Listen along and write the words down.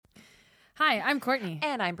Hi, I'm Courtney.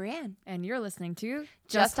 And I'm Brienne. And you're listening to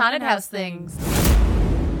Just Haunted House Things.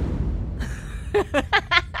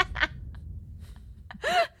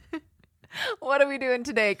 What are we doing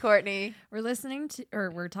today, Courtney?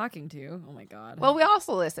 We're talking to, oh my God. Well, we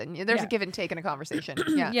also listen. There's a give and take in a conversation.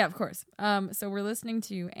 Yeah. Yeah, of course. So we're listening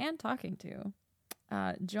to and talking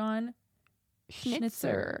to John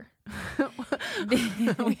Schnitzer.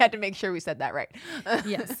 We had to make sure we said that right.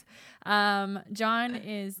 Yes. John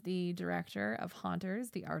is the director of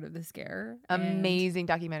Haunters, The Art of the Scare. Amazing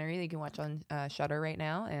documentary that you can watch on Shudder right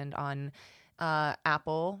now and on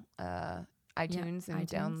Apple iTunes and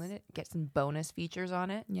download it. Get some bonus features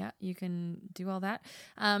on it. Yeah, you can do all that.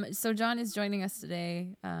 So John is joining us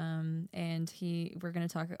today, and we're going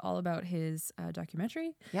to talk all about his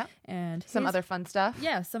documentary. Yeah, and some other fun stuff.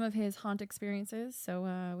 Yeah, some of his haunt experiences.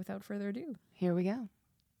 So without further ado, here we go.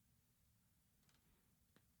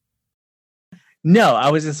 No, I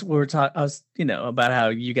was about how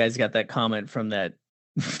you guys got that comment from that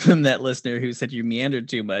listener who said you meandered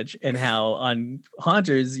too much, and how on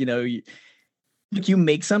Haunters, you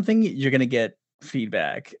make something, you're gonna get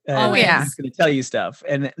feedback. Oh yeah, it's gonna tell you stuff,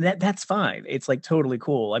 and that's fine. It's like totally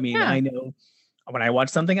cool. I mean, yeah. I know when I watch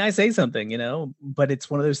something, I say something, but it's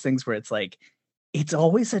one of those things where it's like, it's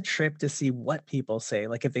always a trip to see what people say.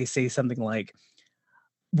 Like if they say something like,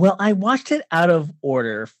 well, I watched it out of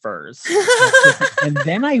order first, and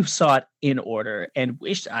then I saw it in order and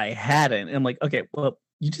wished I hadn't. And I'm like, okay, well,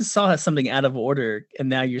 you just saw something out of order, and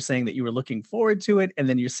now you're saying that you were looking forward to it, and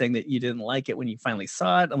then you're saying that you didn't like it when you finally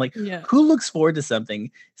saw it. I'm like, Who looks forward to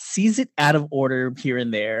something, sees it out of order here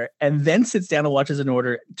and there, and then sits down and watches in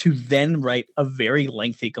order to then write a very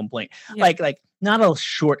lengthy complaint? Yeah. Like not a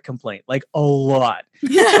short complaint, like a lot.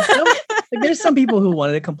 There's some people who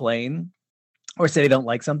wanted to complain or say they don't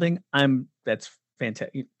like something. That's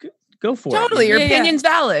fantastic. Go for it. Totally. Your opinion's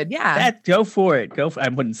valid. Yeah. Go for it. I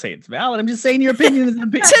wouldn't say it's valid. I'm just saying your opinion is an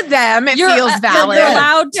opinion. To them, it feels valid. You're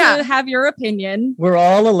allowed to have your opinion. We're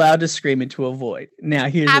all allowed to scream into a void. Now,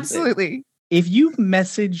 here's absolutely. The thing. If you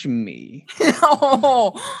message me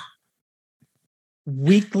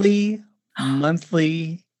weekly,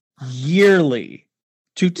 monthly, yearly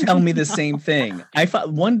to tell me the same thing,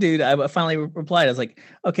 one dude, I finally replied. I was like,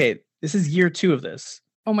 okay, this is year 2 of this.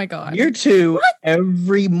 Oh my God. Year 2, what?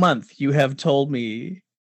 Every month you have told me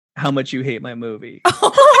how much you hate my movie.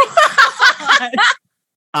 Oh my God.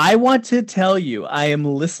 I want to tell you, I am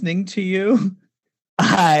listening to you.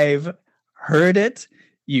 I've heard it.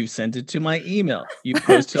 You sent it to my email. You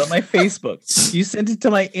posted it on my Facebook. You sent it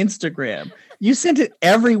to my Instagram. You sent it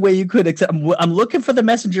every way you could, except I'm looking for the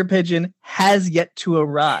messenger pigeon, has yet to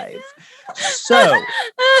arrive. So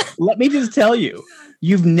let me just tell you,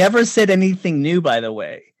 you've never said anything new, by the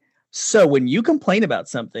way. So when you complain about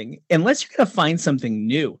something, unless you're going to find something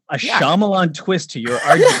new, a Shyamalan twist to your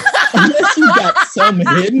argument, unless you've got some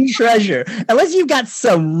hidden treasure, unless you've got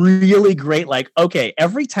some really great, okay,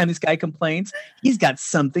 every time this guy complains, he's got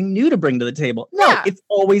something new to bring to the table. No, It's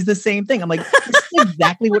always the same thing. I'm like, this is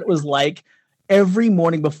exactly what it was like every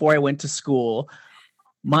morning before I went to school.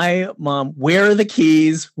 My mom, where are the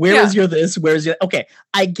keys? Where is your this? Where's your... Okay,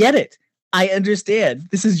 I get it. I understand.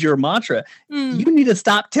 This is your mantra. You need to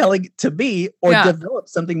stop telling it to me or develop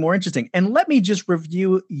something more interesting. And let me just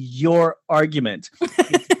review your argument.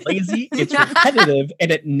 It's lazy, it's repetitive,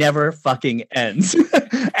 and it never fucking ends.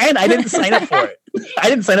 And I didn't sign up for it. I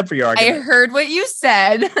didn't sign up for your argument. I heard what you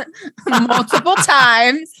said multiple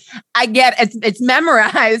times. I get it. It's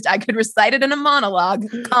memorized. I could recite it in a monologue.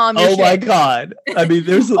 My God. I mean,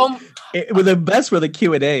 there's... With the best were the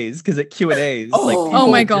Q&As, because at Q&As,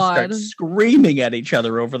 my God, start screaming at each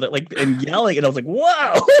other over that, and yelling, and I was like,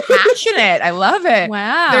 "Whoa, passionate! I love it."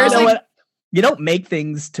 Wow, you don't make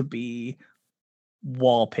things to be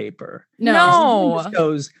wallpaper. No.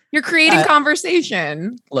 You're creating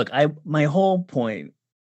conversation. Look, my whole point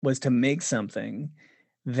was to make something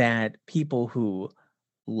that people who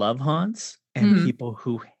love haunts and people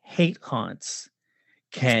who hate haunts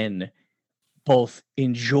can both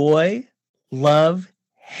enjoy, love,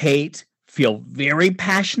 hate, feel very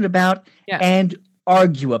passionate about, and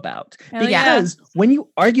argue about. Because when you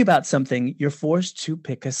argue about something, you're forced to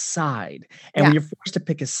pick a side. And when you're forced to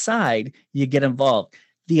pick a side, you get involved.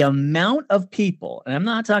 The amount of people, and I'm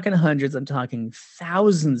not talking hundreds, I'm talking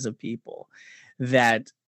thousands of people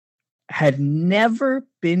that had never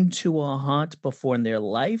been to a haunt before in their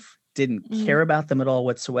life, didn't care about them at all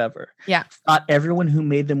whatsoever. Thought everyone who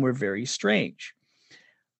made them were very strange.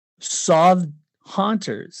 Saw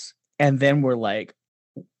haunters and then were like,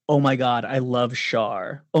 oh my God, I love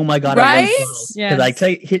Shar. Oh my God, I love girls. Because I tell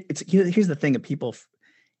you, here's the thing that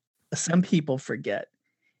some people forget.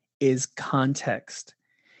 is context.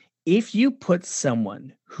 If you put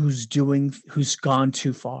someone who's gone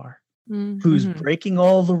too far, who's breaking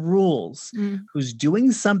all the rules, who's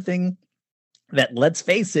doing something that, let's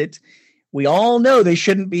face it, we all know they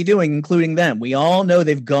shouldn't be doing, including them. We all know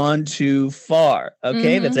they've gone too far.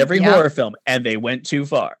 Okay. That's every horror film. And they went too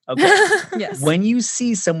far. Okay. Yes. When you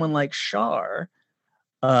see someone like Char,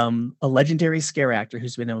 a legendary scare actor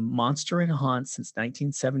who's been a monster in haunts since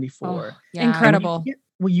 1974. Incredible.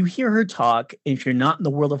 When you hear her talk, if you're not in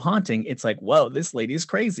the world of haunting, it's like, whoa, this lady is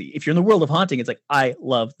crazy. If you're in the world of haunting, it's like, I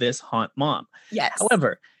love this haunt mom. Yes.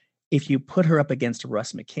 However, if you put her up against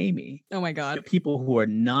Russ McKamey, oh my God, people who are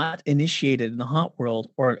not initiated in the haunt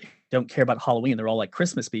world or don't care about Halloween, they're all like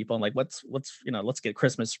Christmas people. And like, let's get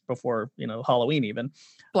Christmas before, Halloween even.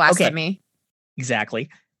 Blasphemy. Okay. Exactly.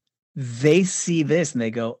 They see this and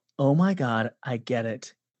they go, oh my God, I get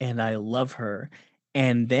it. And I love her.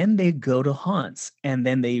 And then they go to haunts and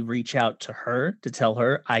then they reach out to her to tell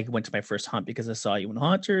her, I went to my first haunt because I saw you in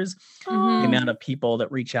Haunters. The amount of people that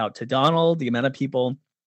reach out to Donald, the amount of people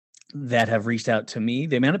that have reached out to me,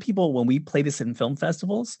 the amount of people when we play this in film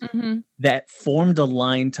festivals that formed a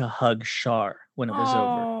line to hug Char when it was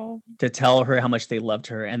over, to tell her how much they loved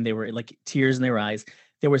her. And they were like tears in their eyes.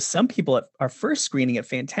 There were some people at our first screening at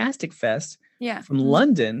Fantastic Fest from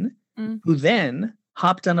London who then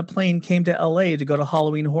hopped on a plane, came to LA to go to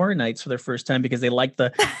Halloween Horror Nights for their first time because they liked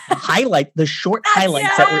the short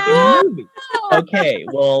highlights that were in the movie. Okay,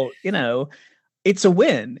 well, it's a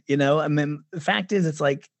win, I mean, the fact is, it's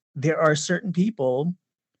like, there are certain people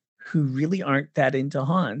who really aren't that into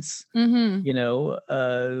haunts.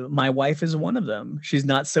 My wife is one of them. She's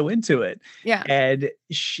not so into it. Yeah. And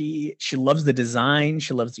she loves the design.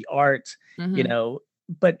 She loves the art,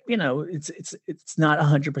 but it's not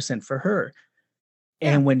 100% for her.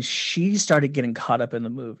 Yeah. And when she started getting caught up in the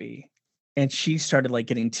movie and she started like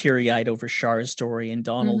getting teary-eyed over Char's story and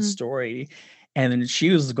Donald's story, and then she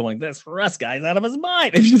was going, this Russ guy's out of his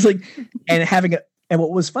mind. And she's like, and what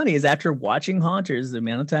was funny is after watching Haunters, the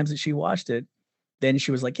amount of times that she watched it, then she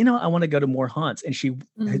was like, I want to go to more haunts. And she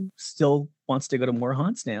still wants to go to more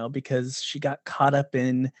haunts now because she got caught up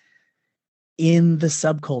in the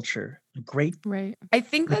subculture. Great. Right. I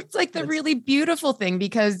think that's like the really beautiful thing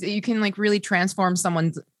because you can like really transform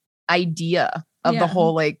someone's idea of the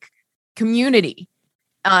whole like community.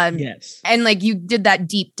 Yes. And like you did that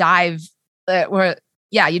deep dive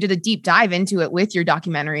you did a deep dive into it with your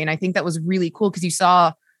documentary. And I think that was really cool because you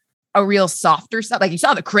saw a real softer side. Like you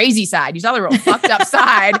saw the crazy side, you saw the real fucked up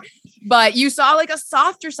side, but you saw like a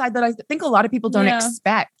softer side that I think a lot of people don't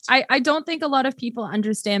expect. I don't think a lot of people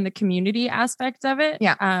understand the community aspect of it.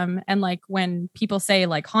 Yeah. And like when people say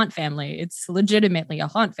like haunt family, it's legitimately a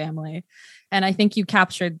haunt family. And I think you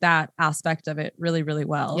captured that aspect of it really, really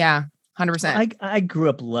well. Yeah. 100%. I grew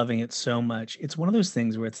up loving it so much. It's one of those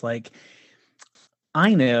things where it's like,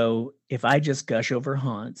 I know if I just gush over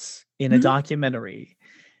haunts in a documentary,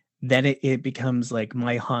 then it becomes like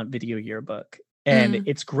my haunt video yearbook. And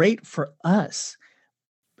it's great for us.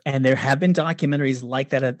 And there have been documentaries like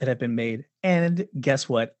that have been made. And guess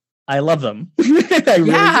what? I love them. I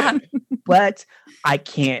really do. But I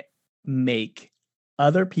can't make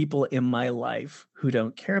other people in my life who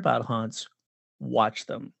don't care about haunts watch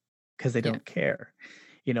them because they don't care.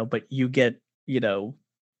 But you get, you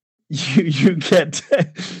get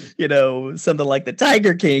something like the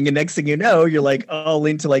Tiger King, and next thing you know, you're like all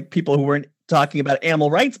into like people who weren't talking about animal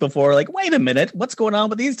rights before, like, wait a minute, what's going on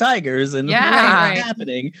with these tigers and what's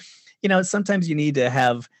happening? Sometimes you need to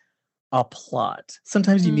have a plot.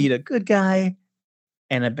 Sometimes you need a good guy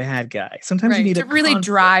and a bad guy. Sometimes you need to really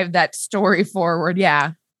drive that story forward.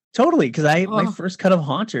 Yeah, totally. Because my first cut of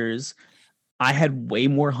Haunters, I had way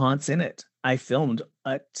more haunts in it. I filmed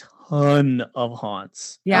a ton of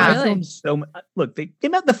haunts. Yeah, I filmed so much. Look,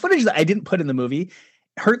 the footage that I didn't put in the movie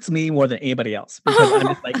hurts me more than anybody else because I'm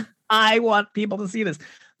just like, I want people to see this.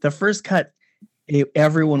 The first cut,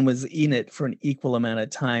 everyone was in it for an equal amount of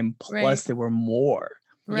time. Plus, there were more.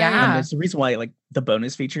 Yeah, and there's the reason why, like the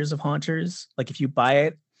bonus features of Haunters, like if you buy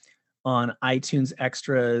it on iTunes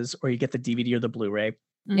Extras or you get the DVD or the Blu-ray,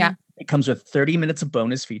 it comes with 30 minutes of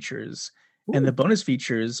bonus features. Ooh. And the bonus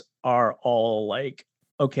features are all like,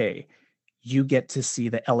 okay, you get to see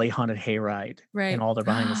the LA Haunted Hayride and all their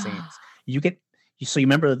behind the scenes. So you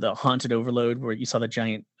remember the Haunted Overload where you saw the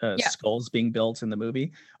giant skulls being built in the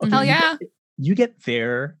movie? Okay, hell yeah. You get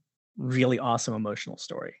their really awesome emotional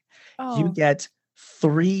story. You get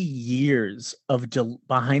 3 years of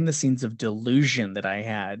behind the scenes of delusion that I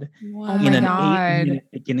had in an 8-minute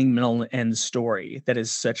beginning, middle, and end story. That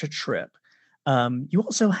is such a trip. You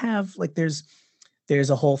also have like there's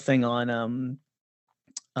a whole thing on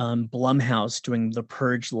Blumhouse doing the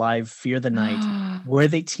Purge live Fear the Night, where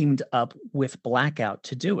they teamed up with Blackout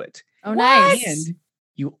to do it. Oh, nice. And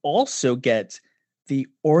you also get the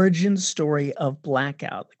origin story of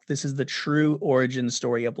Blackout. Like, this is the true origin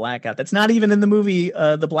story of Blackout. That's not even in the movie,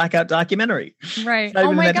 the Blackout documentary. Right.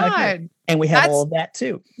 Oh my God. And we have all of that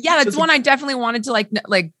too. Yeah, that's one I definitely wanted to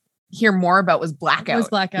like hear more about was Blackout.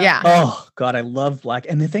 Yeah. Oh God, I love Blackout.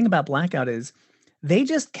 And the thing about Blackout is they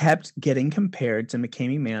just kept getting compared to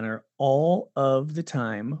McCamey Manor all of the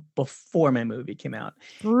time before my movie came out.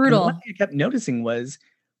 Brutal. And what I kept noticing was,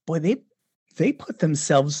 boy, they put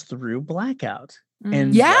themselves through Blackout.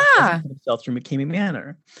 And put themselves through McCamey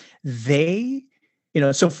Manor. They,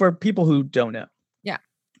 so for people who don't know. Yeah.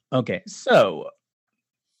 Okay. So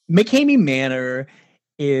McCamey Manor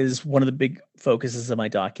is one of the big focuses of my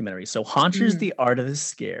documentary. So Haunters, The Art of the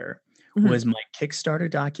Scare was my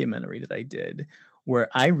Kickstarter documentary that I did, where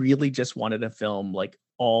I really just wanted to film like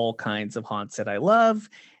all kinds of haunts that I love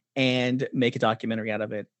and make a documentary out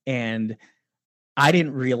of it. And I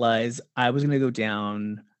didn't realize I was going to go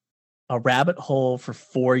down a rabbit hole for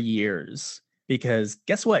 4 years, because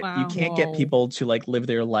guess what? You can't get people to like live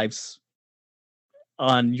their lives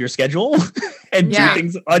on your schedule and do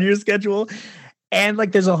things on your schedule. And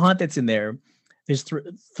like, there's a haunt that's in there. There's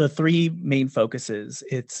the three main focuses.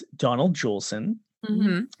 It's Donald Jolson,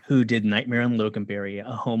 who did Nightmare on Loganberry,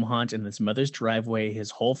 a home haunt in his mother's driveway.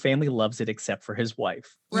 His whole family loves it except for his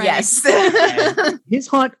wife. Right. Yes. His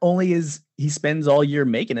haunt he spends all year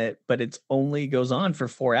making it, but it only goes on for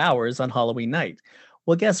 4 hours on Halloween night.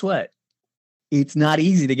 Well, guess what? It's not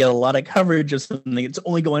easy to get a lot of coverage of something. It's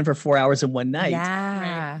only going for 4 hours in one night.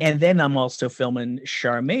 Yeah. And then I'm also filming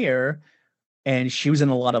Charmaire, and she was in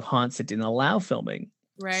a lot of haunts that didn't allow filming.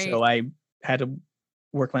 Right. So I had to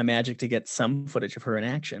work my magic to get some footage of her in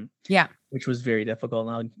action. Yeah. Which was very difficult.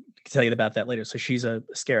 And I'll tell you about that later. So she's a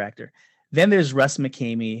scare actor. Then there's Russ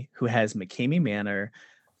McCamey, who has McCamey Manor,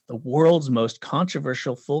 the world's most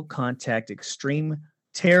controversial full contact extreme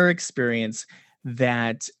terror experience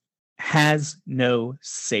that has no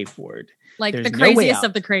safe word. Like there's the craziest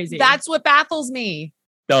of the crazy. That's what baffles me.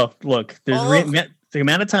 Oh, look, there's the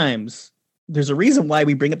amount of times. There's a reason why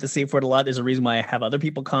we bring up the safe word a lot. There's a reason why I have other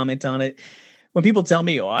people comment on it. When people tell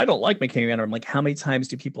me, I don't like McCamey Manor, I'm like, how many times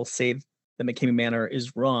do people say that McCamey Manor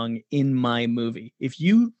is wrong in my movie? If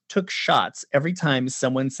you took shots every time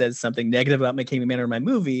someone says something negative about McCamey Manor in my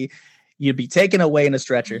movie, you'd be taken away in a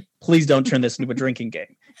stretcher. Please don't turn this into a drinking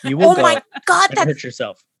game. You will go my God, and hurt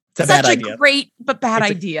yourself. It's a such bad idea. Great but bad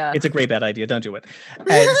idea. It's a great bad idea. Don't do it.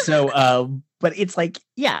 And so, but it's like,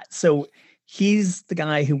 so he's the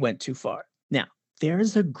guy who went too far. Now,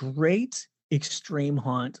 there's a great extreme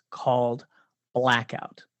haunt called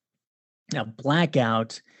Blackout. Now,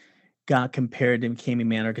 Blackout got compared to McCamey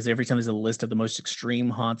Manor because every time there's a list of the most extreme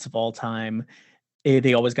haunts of all time,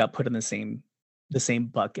 they always got put in the same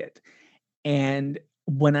bucket. And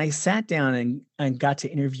when I sat down and got to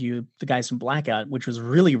interview the guys from Blackout, which was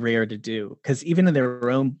really rare to do, because even in their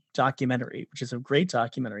own documentary, which is a great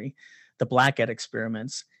documentary, the Blackout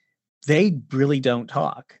Experiments, they really don't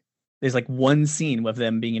talk. There's like one scene of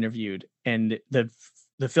them being interviewed, and the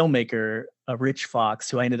filmmaker, Rich Fox,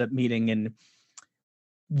 who I ended up meeting, and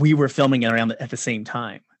we were filming it around at the same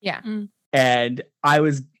time. Yeah. And I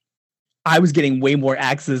was getting way more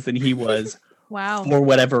access than he was. Wow. For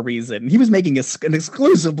whatever reason. He was making an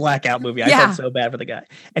exclusive Blackout movie. I felt so bad for the guy.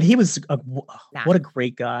 And he was what a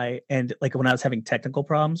great guy. And like when I was having technical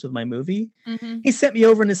problems with my movie, he sent me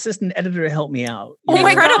over an assistant editor to help me out. Oh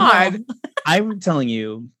my God. I'm telling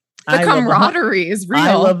you, the camaraderie is real.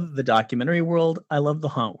 I love the documentary world. I love the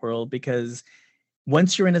haunt world, because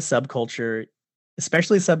once you're in a subculture,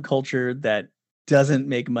 especially a subculture that doesn't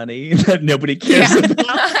make money, that nobody cares about,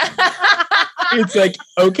 it's like,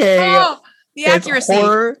 okay, the accuracy.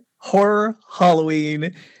 Horror,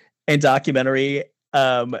 Halloween, and documentary.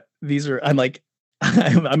 These are, I'm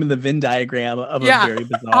in the Venn diagram of a very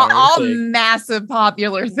bizarre all thing. Massive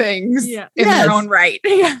popular things in their own right.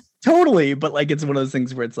 Totally. But like, it's one of those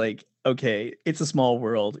things where it's like, okay, it's a small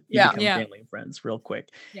world. You become family and friends real quick.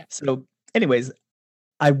 Yeah. So anyways,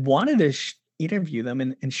 I wanted to interview them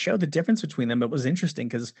and show the difference between them. It was interesting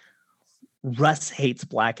because Russ hates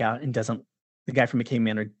Blackout and the guy from McCamey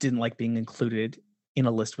Manor didn't like being included in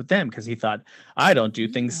a list with them because he thought, I don't do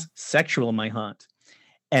things sexual in my haunt.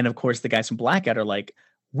 And of course, the guys from Blackout are like,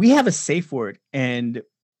 we have a safe word and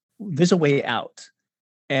there's a way out.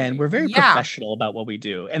 And we're very professional about what we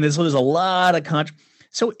do. And there's a lot of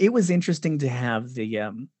so it was interesting to have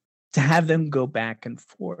to have them go back and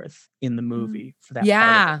forth in the movie for that.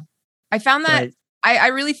 Yeah. I found that I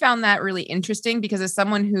really found that really interesting because as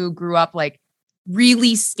someone who grew up like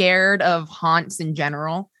really scared of haunts in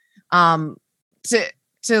general.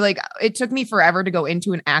 To like, it took me forever to go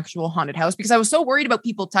into an actual haunted house because I was so worried about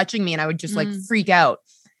people touching me and I would just like freak out.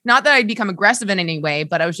 Not that I'd become aggressive in any way,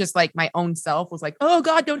 but I was just like, my own self was like, oh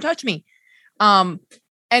God, don't touch me. And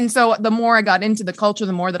so the more I got into the culture,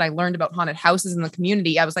 the more that I learned about haunted houses in the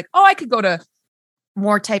community, I was like, oh, I could go to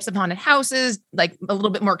more types of haunted houses, like a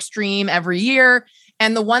little bit more extreme every year.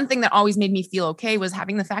 And the one thing that always made me feel okay was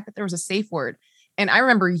having the fact that there was a safe word. And I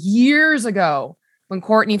remember years ago when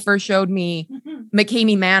Courtney first showed me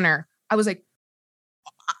McCamey Manor, I was like,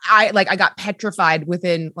 I got petrified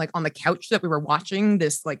within like on the couch that we were watching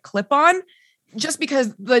this like clip on, just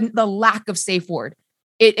because the lack of safe word,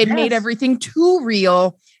 it made everything too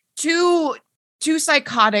real, too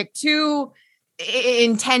psychotic, too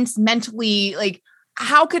intense mentally. Like,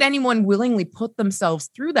 how could anyone willingly put themselves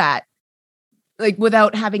through that? Like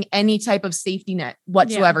without having any type of safety net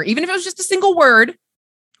whatsoever, even if it was just a single word.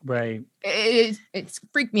 Right. It's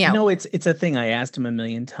freaked me out. No, it's a thing I asked him a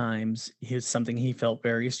million times. Here's something he felt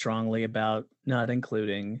very strongly about not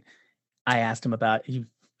including. I asked him about,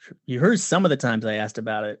 you heard some of the times I asked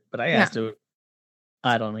about it, but I asked him,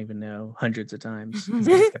 I don't even know, hundreds of times. I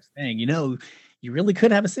just kept saying, you really could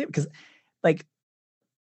have a safe, because like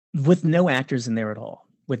with no actors in there at all,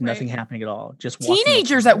 with nothing happening at all, just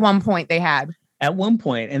teenagers at one point they had. At one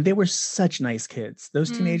point, and they were such nice kids. Those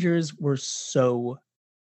teenagers were so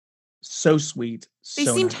sweet. They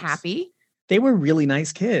seemed happy. They were really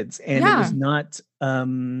nice kids. And it was not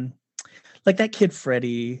like that kid,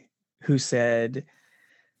 Freddie, who said,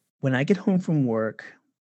 when I get home from work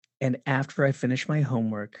and after I finish my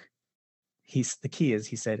homework, he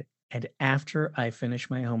said, and after I finish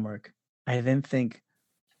my homework, I then think,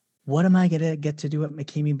 what am I going to get to do at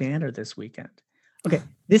McCamey Manor this weekend? Okay,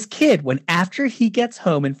 this kid, when after he gets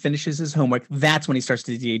home and finishes his homework, that's when he starts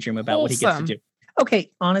to daydream about what he gets to do.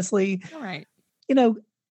 Okay, honestly, all right.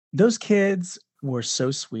 Those kids were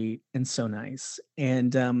so sweet and so nice.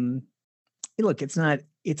 And look, it's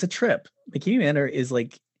a trip. McCamey Manor is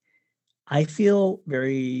like, I feel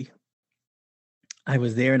I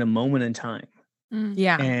was there in a moment in time.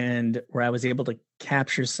 Yeah. And where I was able to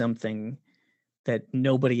capture something that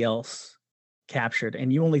nobody else captured.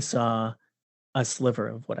 And you only saw a sliver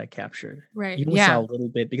of what I captured. Right. You only saw a little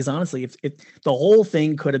bit, because honestly, if the whole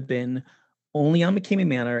thing could have been only on McCamey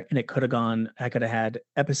Manor, and it could have I could have had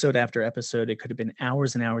episode after episode. It could have been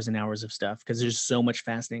hours and hours and hours of stuff, because there's so much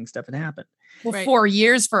fascinating stuff that happened. Well, 4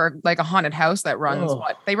 years for like a haunted house that runs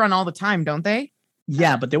they run all the time, don't they?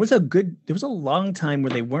 Yeah, but there was a long time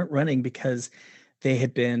where they weren't running because they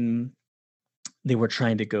were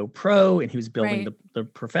trying to go pro, and he was building the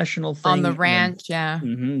professional thing on the ranch.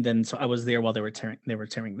 Then so I was there while they were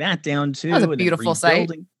tearing that down too. That was a beautiful site.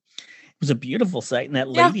 It was a beautiful site, and that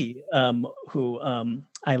lady, who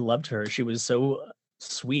I loved her. She was so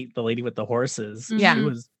sweet. The lady with the horses. Yeah, she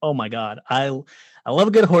was. Oh my God, I love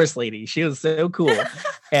a good horse lady. She was so cool,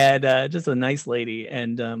 and just a nice lady,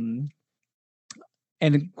 and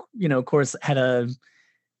of course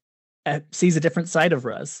sees a different side of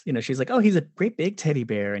Russ. She's like, oh, he's a great big teddy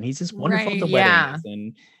bear, and he's just wonderful at the weddings,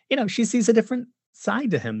 and she sees a different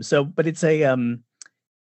side to him. So, but it's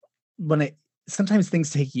sometimes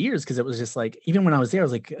things take years, because it was just like, even when I was there, I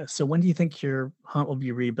was like, so when do you think your haunt will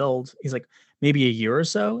be rebuilt? He's like, maybe a year or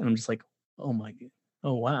so. And I'm just like, oh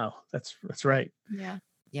wow, that's right. Yeah.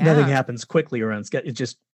 Nothing happens quickly around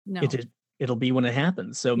it. It'll be when it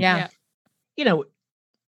happens. So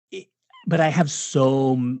but I have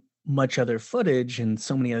so much other footage and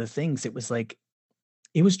so many other things. It was like,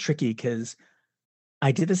 it was tricky, because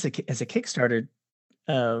I did this as a Kickstarter.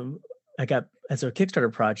 I got as a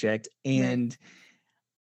Kickstarter project, and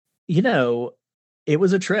it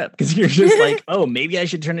was a trip, because you're just like, oh, maybe I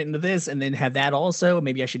should turn it into this and then have that also.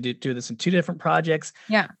 Maybe I should do this in 2 different projects.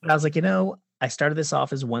 Yeah. But I was like, I started this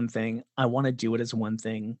off as one thing. I want to do it as one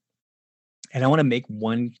thing, and I want to make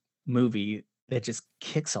one movie that just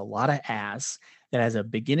kicks a lot of ass, that has a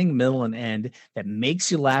beginning, middle, and end, that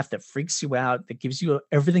makes you laugh, that freaks you out, that gives you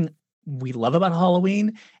everything we love about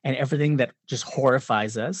Halloween and everything that just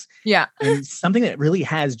horrifies us. Yeah. And something that really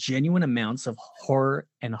has genuine amounts of horror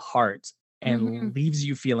and heart, and leaves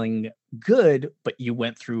you feeling good, but you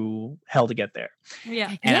went through hell to get there.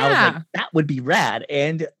 Yeah. And I was like, that would be rad.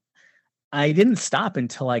 And I didn't stop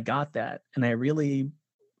until I got that. And I really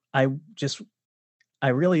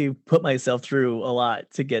put myself through a lot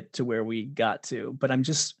to get to where we got to. But I'm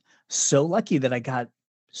just so lucky that I got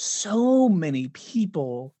so many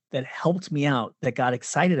people that helped me out, that got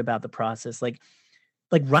excited about the process. Like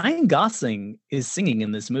Ryan Gosling is singing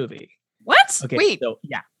in this movie. What? Okay, wait. So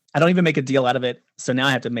yeah. I don't even make a deal out of it. So now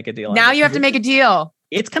I have to make a deal. Now you have to make a deal.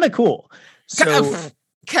 It's kind of cool. So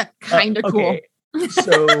Kind of cool.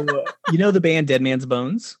 So you know the band Dead Man's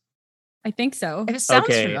Bones? I think so. It sounds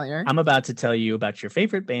familiar. I'm about to tell you about your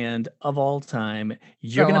favorite band of all time.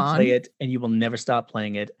 You're going to play it and you will never stop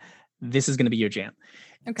playing it. This is going to be your jam.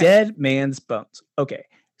 Okay. Dead Man's Bones. Okay.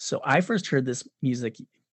 So I first heard this music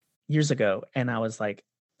years ago and I was like,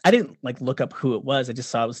 I didn't like look up who it was. I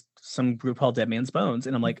just saw it was some group called Dead Man's Bones.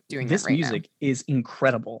 And I'm like, this music is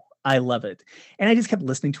incredible. I love it. And I just kept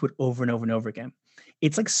listening to it over and over and over again.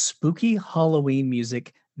 It's like spooky Halloween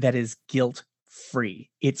music that is guilt free.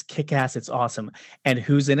 It's kick-ass. It's awesome. And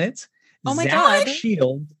who's in it? Oh my Zach God.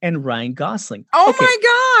 Shields and Ryan Gosling. Oh my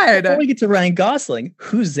God. Before we get to Ryan Gosling,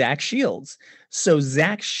 who's Zach Shields? So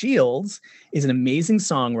Zach Shields is an amazing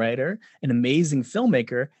songwriter, an amazing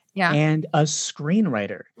filmmaker, and a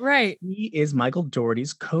screenwriter. Right. He is Michael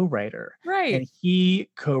Dougherty's co-writer. Right. And he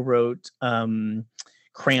co-wrote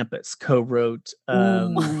Krampus, co-wrote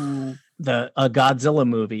the Godzilla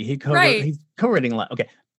movie. He co-wrote, he's co-writing a lot. Okay.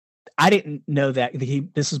 I didn't know that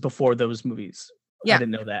this was before those movies. I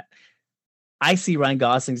didn't know that. I see Ryan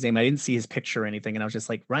Gosling's name. I didn't see his picture or anything. And I was just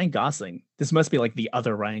like, Ryan Gosling, this must be like the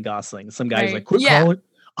other Ryan Gosling. Some guy's like, quit calling,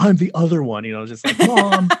 I'm the other one. You know, just like,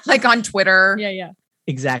 Mom. Like on Twitter. Yeah.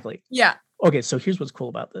 Exactly. Yeah. Okay. So here's what's cool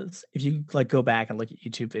about this. If you like go back and look at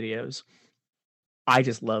YouTube videos, I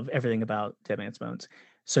just love everything about Dead Man's Bones.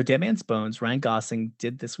 So Dead Man's Bones, Ryan Gosling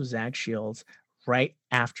did this with Zach Shields right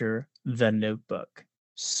after The Notebook.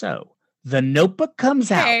 So The Notebook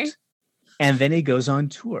comes out and then he goes on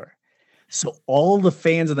tour. So all the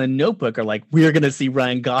fans of The Notebook are like, we're going to see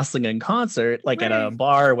Ryan Gosling in concert, like at a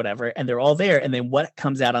bar or whatever. And they're all there. And then what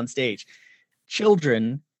comes out on stage?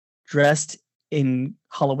 Children dressed in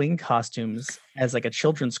Halloween costumes as like a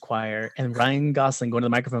children's choir and Ryan Gosling going to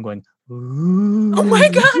the microphone going, ooh. Oh my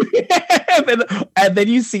God. and then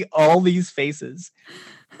you see all these faces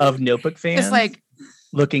of Notebook fans. It's like,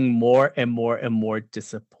 looking more and more and more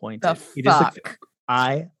disappointed.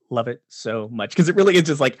 I love it so much because it really is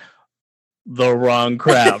just like the wrong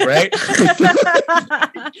crowd, right?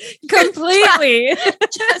 Completely.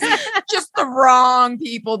 just the wrong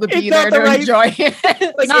people to be there to enjoy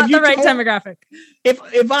it. Like not the right demographic.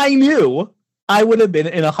 If I knew, I would have been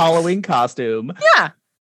in a Halloween costume. Yeah.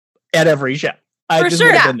 At every show. I just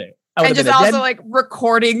would have been there. And just also like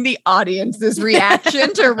recording the audience's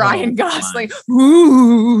reaction to Ryan Gosling.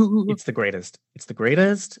 Ooh. It's the greatest. It's the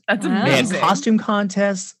greatest. That's amazing. Man, costume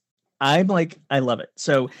contests. I'm like, I love it.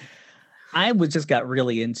 So I just got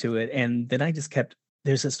really into it. And then I just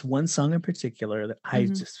there's this one song in particular that I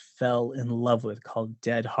just fell in love with called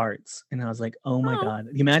Dead Hearts. And I was like, oh my God.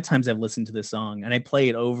 The amount of times I've listened to this song and I play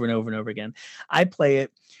it over and over and over again. I play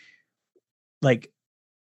it like,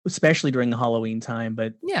 especially during the Halloween time,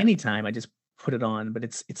 but anytime I just put it on. But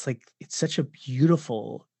it's like it's such a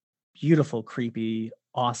beautiful, creepy,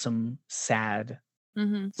 awesome, sad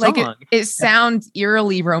song. Like it sounds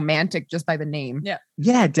eerily romantic just by the name.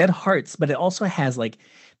 Yeah, Dead Hearts, but it also has like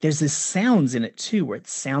there's this sounds in it too, where it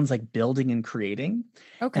sounds like building and creating.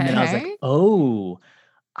 Okay. And then I was like, oh,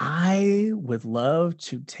 I would love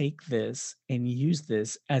to take this and use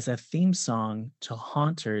this as a theme song to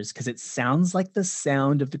Haunters because it sounds like the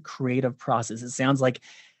sound of the creative process. It sounds like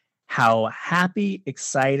how happy,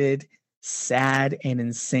 excited, sad, and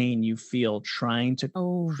insane you feel trying to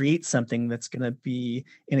create something that's going to be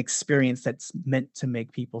an experience that's meant to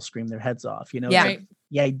make people scream their heads off. You know,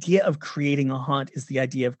 the idea of creating a haunt is the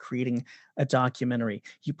idea of creating a documentary.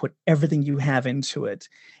 You put everything you have into it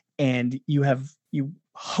and you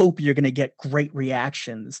hope you're going to get great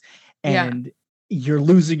reactions and you're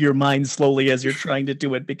losing your mind slowly as you're trying to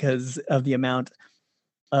do it because of the amount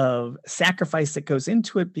of sacrifice that goes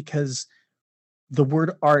into it, because the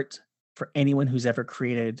word art, for anyone who's ever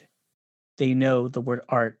created, they know the word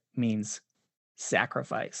art means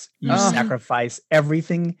sacrifice. You sacrifice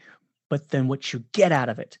everything, but then what you get out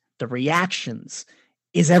of it, the reactions,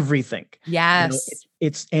 is everything. Yes. You know,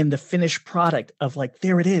 it's and the finished product of like,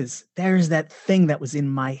 there it is. There's that thing that was in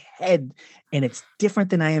my head. And it's different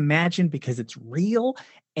than I imagined because it's real.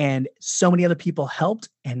 And so many other people helped.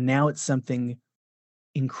 And now it's something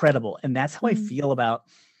incredible. And that's how I feel about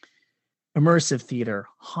immersive theater,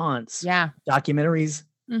 haunts, documentaries,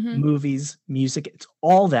 movies, music. It's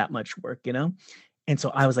all that much work, you know? And so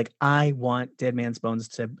I was like, I want Dead Man's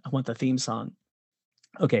Bones I want the theme song.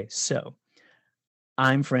 Okay, so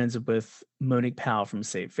I'm friends with Monique Powell from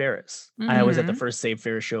Save Ferris. I was at the first Save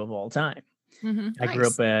Ferris show of all time. I grew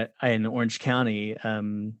up in Orange County,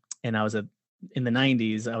 and I was in the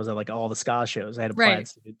 90s. I was at like all the ska shows. I had a plaid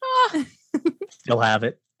suit. Still have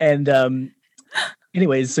it. And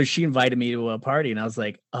Anyways, so she invited me to a party, and I was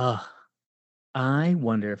like, I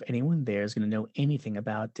wonder if anyone there is going to know anything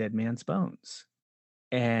about Dead Man's Bones.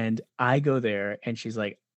 And I go there, and she's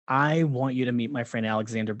like, I want you to meet my friend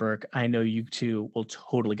Alexander Burke. I know you two will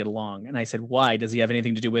totally get along. And I said, why? Does he have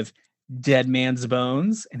anything to do with Dead Man's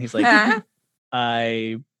Bones? And he's like,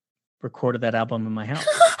 I recorded that album in my house.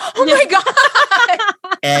 Oh my God.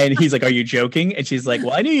 And he's like, are you joking? And she's like,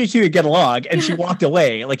 well, I knew you two would get along. And she walked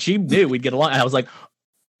away. Like, she knew we'd get along. And I was like,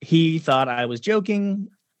 he thought I was joking.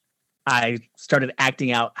 I started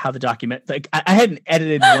acting out how the document, like, I hadn't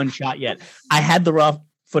edited one shot yet. I had the raw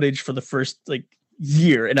footage for the first like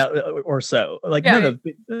year and or so, like, no,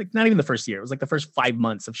 like, not even the first year. It was like the first 5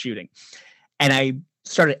 months of shooting. And I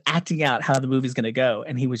started acting out how the movie's going to go.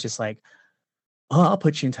 And he was just like, oh, I'll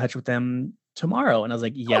put you in touch with them tomorrow. And I was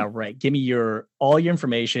like, yeah, right. Give me all your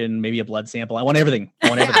information, maybe a blood sample. I want everything. I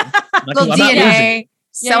want everything. Little DNA,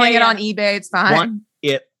 selling it on eBay. It's fine. Want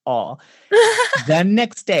it all. The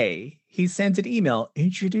next day, he sends an email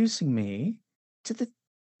introducing me to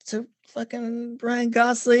fucking Ryan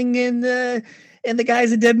Gosling and the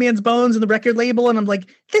guys at Dead Man's Bones and the record label. And I'm like,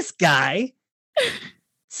 this guy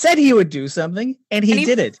said he would do something, and he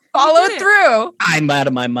did it. Followed through. I'm out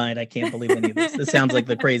of my mind. I can't believe any of this. This sounds like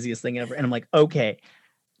the craziest thing ever. And I'm like, okay.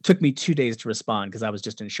 Took me 2 days to respond because I was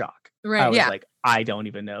just in shock. Right. I was like, I don't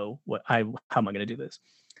even know how am I going to do this?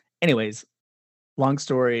 Anyways, long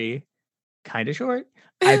story, kind of short.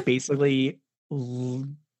 I basically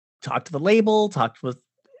talked to the label,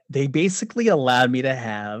 they basically allowed me to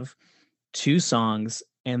have 2 songs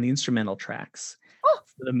and the instrumental tracks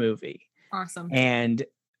for the movie. Awesome. And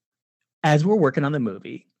as we're working on the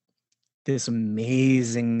movie, this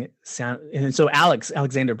amazing sound. And so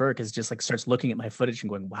Alexander Burke is just like starts looking at my footage and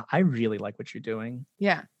going, wow, I really like what you're doing.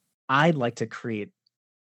 Yeah. I'd like to create.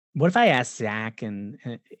 What if I ask Zach and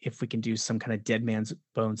if we can do some kind of Dead Man's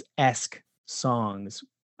Bones-esque songs?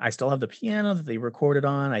 I still have the piano that they recorded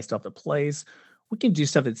on. I still have the place. We can do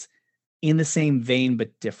stuff that's in the same vein,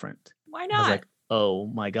 but different. Why And I was not? like, oh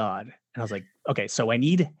my God. And I was like, okay, so I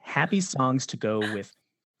need happy songs to go with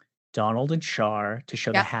Donald and Char to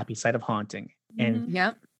show the happy side of haunting.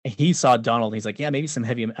 And he saw Donald and he's like, yeah, maybe some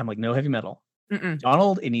heavy. I'm like, no heavy metal.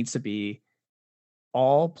 Donald, it needs to be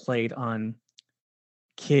all played on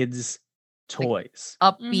kids' toys.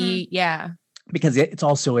 Upbeat. Yeah. Because it's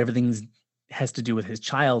also everything's has to do with his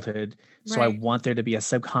childhood. So I Right. want there to be a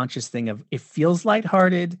subconscious thing of it feels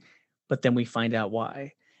lighthearted, but then we find out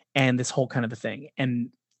why. And this whole kind of a thing.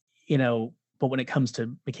 And, but when it comes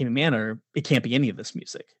to McCamey Manor, it can't be any of this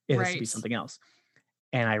music. It has to be Right. something else.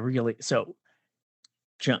 And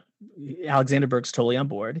Alexander Burke's totally on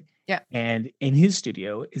board. Yeah. And in his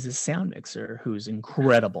studio is a sound mixer who's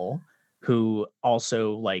incredible, who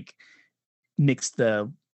also like mixed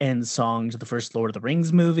the end song to the first Lord of the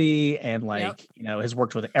Rings movie and has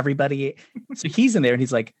worked with everybody. So he's in there and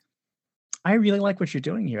he's like, I really like what you're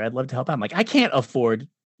doing here. I'd love to help out. I'm like, I can't afford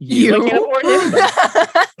you. I can't afford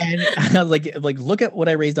anybody. And I was like, look at what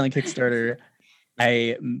I raised on Kickstarter.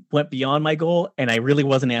 I went beyond my goal and I really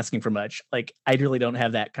wasn't asking for much. Like, I really don't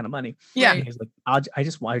have that kind of money. Yeah. And he's like, I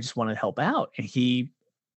just want to help out. And he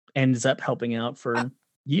ends up helping out for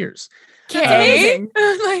years. Okay.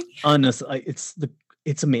 Honestly,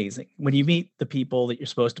 it's amazing when you meet the people that you're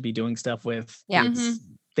supposed to be doing stuff with. Yeah.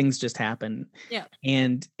 Things just happen. Yeah.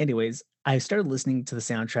 And anyways, I started listening to the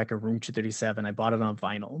soundtrack of Room 237. I bought it on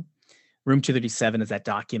vinyl. Room 237 is that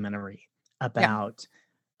documentary about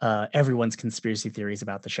everyone's conspiracy theories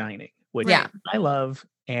about The Shining, which I love.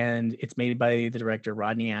 And it's made by the director,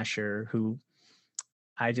 Rodney Asher, who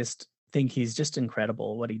I just think he's just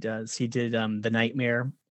incredible what he does. He did The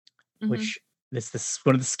Nightmare, which this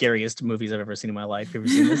one of the scariest movies I've ever seen in my life. Have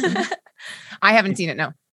you ever seen this? I haven't seen it,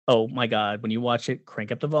 no. Oh my God. When you watch it,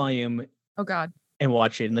 crank up the volume. Oh God. And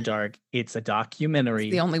watch it in the dark. It's a documentary.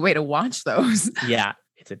 It's the only way to watch those. Yeah.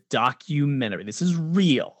 It's a documentary. This is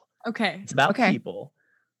real. Okay. It's about people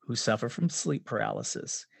who suffer from sleep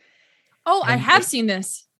paralysis. Oh, I have seen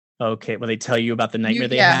this. Okay. Well, they tell you about the nightmare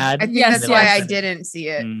they had. I think that's why I didn't see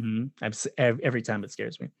it. Every time it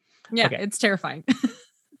scares me. Yeah, it's terrifying.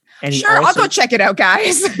 And I'll go check it out,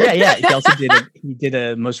 guys. Yeah. He also did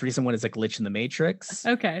a most recent one is a Glitch in the Matrix.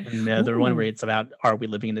 Okay. Another one where it's about, are we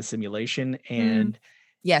living in a simulation? And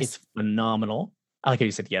it's phenomenal. I like how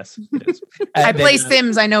you said yes. It is. I play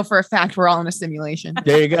Sims. I know for a fact we're all in a simulation.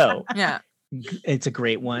 There you go. Yeah. It's a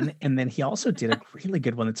great one. And then he also did a really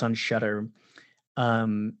good one that's on Shudder.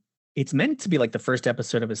 It's meant to be like the first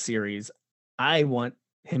episode of a series. I want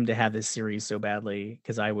him to have this series so badly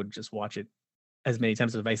because I would just watch it as many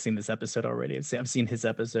times as I've seen this episode already. I've seen his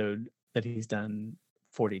episode that he's done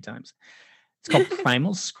 40 times. It's called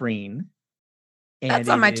Primal Screen. And That's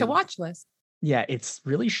on my to watch list. Yeah, it's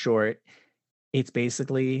really short. It's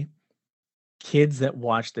basically kids that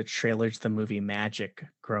watched the trailer to the movie Magic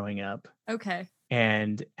growing up Okay.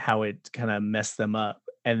 and how it kind of messed them up.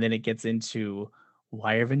 And then it gets into,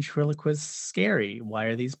 why are ventriloquists scary? Why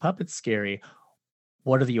are these puppets scary?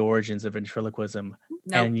 What are the origins of ventriloquism?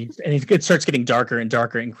 Nope. And it starts getting darker and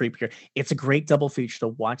darker and creepier. It's a great double feature to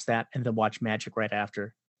watch that and then watch Magic right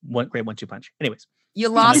after. One great 1-2 punch. Anyways. You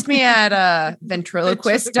lost me at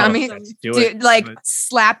ventriloquist dummy. Dude, like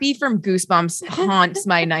Slappy from Goosebumps haunts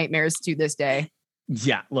my nightmares to this day.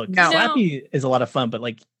 Yeah, look, No. Slappy is a lot of fun, but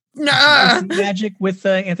like Magic with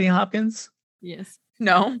Anthony Hopkins? Yes.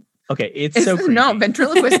 No. Okay, it's so creepy. No,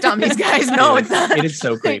 ventriloquist dummies, guys. No, it's not. It is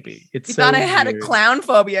so creepy. It's you so thought I had weird. a clown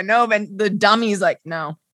phobia. No, the dummies like,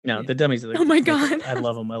 no. No, the dummies are Oh my God. I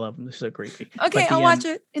love them. They're so creepy. Okay, I'll watch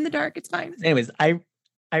it in the dark. It's fine. Anyways,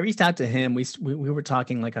 I reached out to him. We were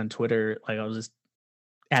talking like on Twitter. Like I was just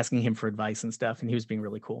asking him for advice and stuff, and he was being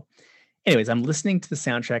really cool. Anyways, I'm listening to the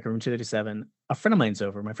soundtrack of Room 237. A friend of mine's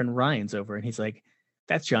over. My friend Ryan's over, and he's like,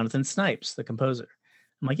 "That's Jonathan Snipes, the composer."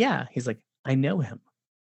 I'm like, "Yeah." He's like, "I know him."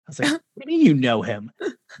 I was like, "What do you know him?"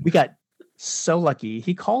 We got so lucky.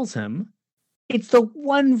 He calls him. It's the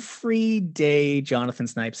one free day Jonathan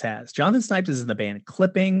Snipes has. Jonathan Snipes is in the band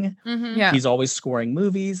Clipping. Mm-hmm. Yeah. He's always scoring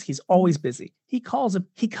movies. He's always busy. He calls him.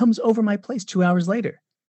 He comes over my place 2 hours later.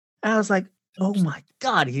 And I was like, oh my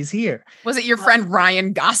God, he's here. Was it your friend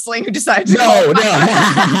Ryan Gosling who decided to No.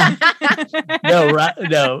 call?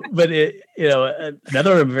 No. But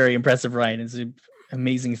another very impressive Ryan is an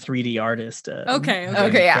amazing 3D artist. Okay,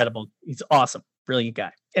 incredible. Yeah. He's awesome. Brilliant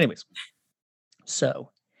guy. Anyways,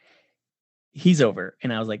 so he's over,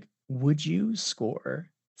 and I was like, would you score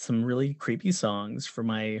some really creepy songs for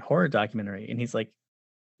my horror documentary? And he's like,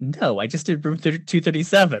 no, I just did Room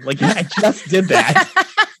 237. Like, I just did that.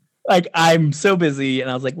 Like, I'm so busy.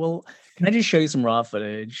 And I was like, well, can I just show you some raw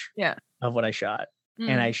footage of what I shot?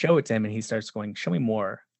 And I show it to him, and he starts going, show me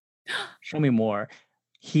more. Show me more.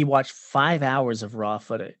 He watched 5 hours of raw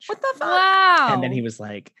footage. What the fuck? Wow. And then he was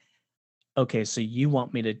like, okay, so you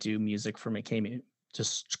want me to do music for McCamey, to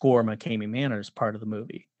score McCamey Manor as part of the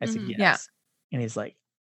movie? I said, yes. Yeah. And he's like,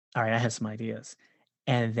 all right, I have some ideas.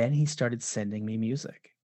 And then he started sending me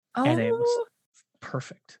music. Oh. And it was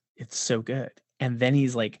perfect. It's so good. And then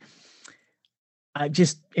he's like,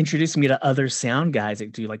 just introducing me to other sound guys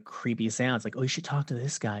that do like creepy sounds. Like, oh, you should talk to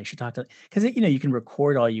this guy. You should talk to, because you can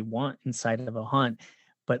record all you want inside of a haunt,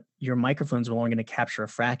 but your microphones are only going to capture a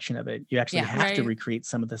fraction of it. You actually have to recreate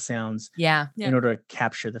some of the sounds in order to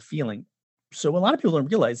capture the feeling. So a lot of people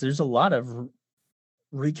don't realize there's a lot of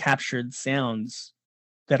recaptured sounds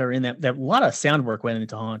that are in that a lot of sound work went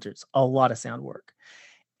into Haunters, a lot of sound work.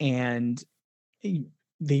 And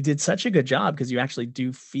they did such a good job because you actually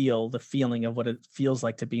do feel the feeling of what it feels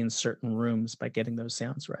like to be in certain rooms by getting those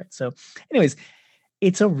sounds right. So anyways,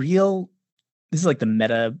 this is like the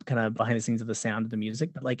meta kind of behind the scenes of the sound of the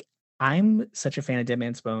music, but like I'm such a fan of Dead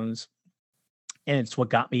Man's Bones, and it's what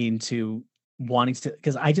got me into wanting to,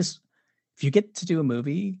 because if you get to do a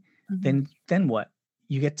movie, then what?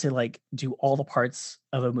 You get to like do all the parts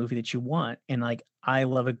of a movie that you want. And like, I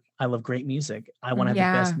love great music. I want to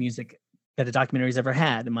have the best music that a documentary's ever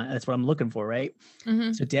had. And that's what I'm looking for. Right.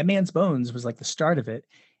 So Dead Man's Bones was like the start of it.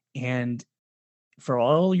 And for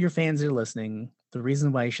all your fans that are listening, the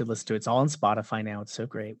reason why you should listen to it's all on Spotify now. It's so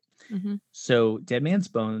great. So Dead Man's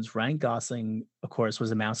Bones, Ryan Gosling, of course,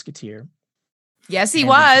 was a Mouseketeer. Yes, he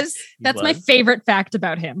was. That's my favorite fact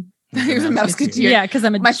about him. He was a Mouseketeer. Yeah, because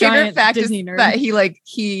I'm my favorite fact Disney is nerd. that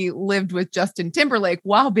he lived with Justin Timberlake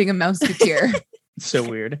while being a Mouseketeer. So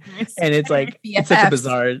weird. And it's like it's such a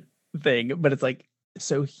bizarre thing, but it's like,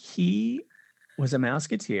 so he was a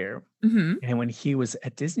Mouseketeer, and when he was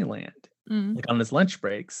at Disneyland, like on his lunch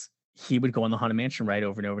breaks, he would go on the Haunted Mansion ride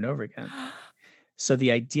over and over and over again. So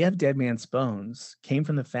the idea of Dead Man's Bones came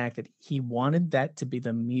from the fact that he wanted that to be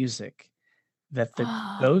the music that the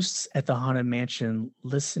ghosts at the Haunted Mansion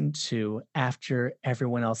listen to after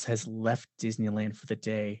everyone else has left Disneyland for the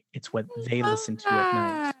day. It's what they listen to at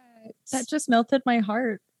night. That just melted my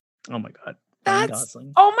heart. Oh my God.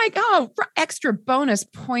 Oh my God. Extra bonus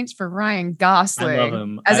points for Ryan Gosling. I love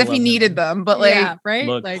him. As if he needed them, but like, yeah, right?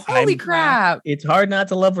 Look, like, holy crap. It's hard not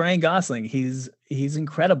to love Ryan Gosling. He's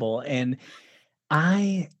incredible. And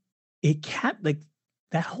it kept like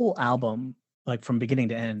that whole album, like from beginning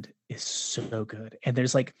to end, is so good. And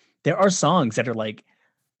there are songs that are like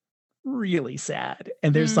really sad,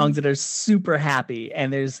 and there's songs that are super happy,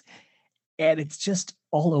 and it's just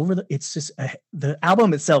all over the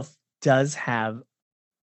album itself does have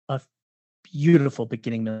a beautiful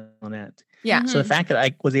beginning, middle, and end. Yeah. So the fact that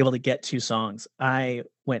I was able to get 2 songs, I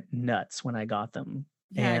went nuts when I got them.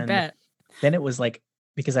 Yeah, And I bet. then it was like,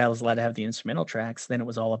 because I was allowed to have the instrumental tracks, then it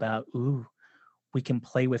was all about, ooh, we can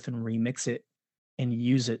play with and remix it and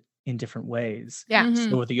use it in different ways. Yeah. Mhm.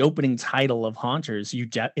 So with the opening title of Haunters,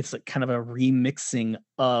 it's like kind of a remixing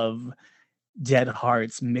of Dead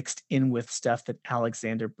Hearts mixed in with stuff that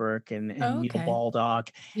Alexander Burke and Oh, Neil okay.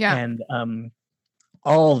 Baldock Yeah. and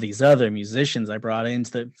all these other musicians I brought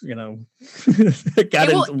into the,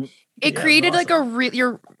 It created like a real,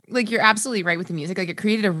 you're absolutely right with the music. Like it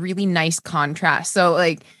created a really nice contrast. So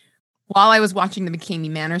like while I was watching the McCamey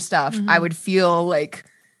Manor stuff, I would feel like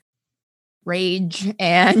rage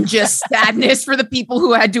and just sadness for the people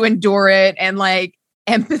who had to endure it and like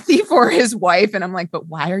empathy for his wife. And I'm like, but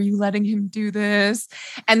why are you letting him do this?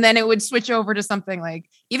 And then it would switch over to something like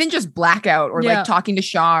even just Blackout or like talking to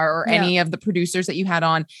Shar or any of the producers that you had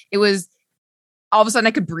on. It was all of a sudden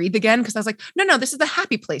I could breathe again because I was like, no, this is the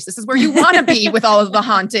happy place. This is where you want to be with all of the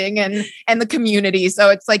haunting and the community. So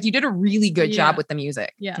it's like you did a really good job with the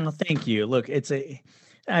music. Yeah. Well, thank you. Look,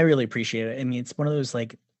 I really appreciate it. I mean, it's one of those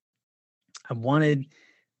like, I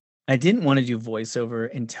didn't want to do voiceover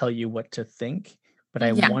and tell you what to think, but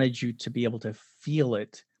I wanted you to be able to feel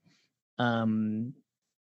it.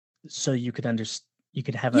 So you could understand, you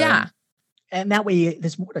could have and that way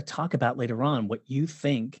there's more to talk about later on, what you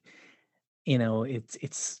think.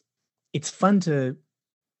 It's fun to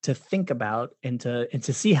think about and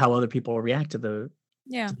to see how other people react to the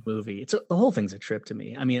movie. The whole thing's a trip to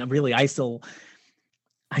me. I mean, really, I still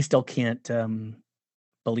can't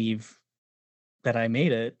believe that I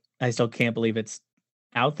made it. I still can't believe it's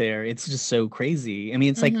out there. It's just so crazy. I mean,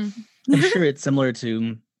 it's like, I'm sure it's similar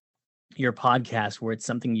to your podcast where it's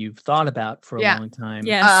something you've thought about for a long time.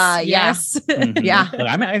 Yes. Yes. Mhm. Yeah.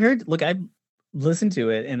 Look, I listened to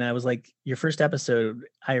it and I was like, your first episode,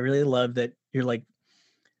 I really love that you're like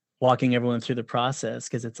walking everyone through the process.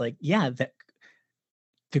 Cause it's like, that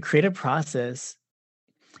the creative process,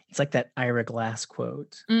 it's like that Ira Glass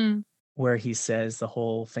quote where he says the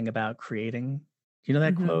whole thing about creating. You know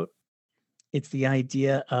that quote? It's the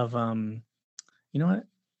idea of, you know what?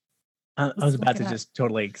 I was about to just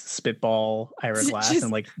totally spitball Ira Glass.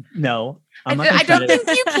 I'm like, no, I'm not. I don't think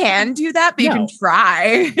you can do that, but you can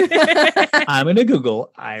try. I'm going to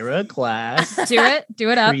Google Ira Glass. Do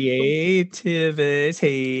it up.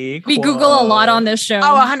 Creativity. We Google a lot on this show.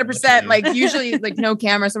 Oh, 100%. Like usually like no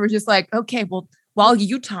camera. So we're just like, okay, well, while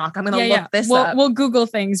you talk, I'm going to look this up. We'll Google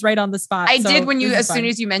things right on the spot. I did as soon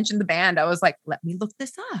as you mentioned the band, I was like, let me look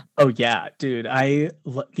this up. Oh yeah, dude.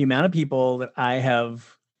 The amount of people that I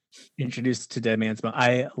have introduced to Dead Man's Bones,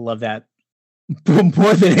 I love that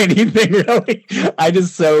more than anything, really. I'm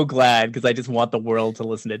just so glad because I just want the world to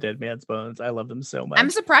listen to Dead Man's Bones. I love them so much. I'm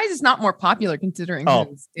surprised it's not more popular considering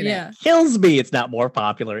who's in it. Kills me it's not more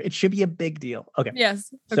popular. It should be a big deal. Okay.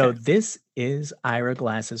 Yes. Okay. So this is Ira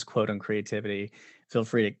Glass's quote on creativity. Feel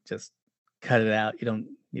free to just cut it out. You don't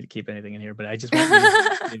need to keep anything in here, but I just want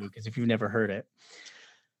you to, because if you've never heard it,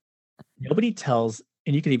 nobody tells.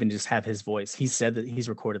 And you could even just have his voice. He said that he's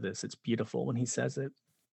recorded this. It's beautiful when he says it.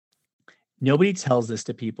 Nobody tells this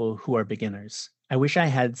to people who are beginners. I wish I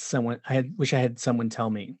had someone tell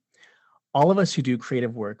me. All of us who do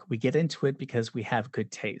creative work, we get into it because we have good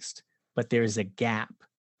taste, but there's a gap.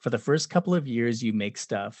 For the first couple of years you make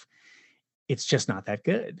stuff, it's just not that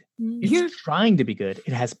good. It's trying to be good.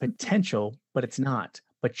 It has potential, but it's not.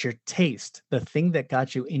 But your taste, the thing that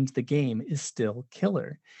got you into the game, is still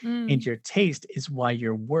killer. And your taste is why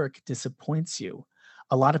your work disappoints you.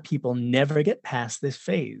 A lot of people never get past this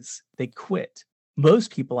phase. They quit.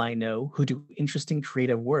 Most people I know who do interesting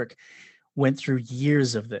creative work went through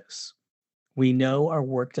years of this. We know our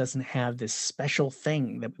work doesn't have this special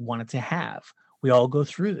thing that we want it to have. We all go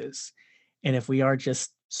through this. And if we are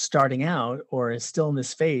just starting out or is still in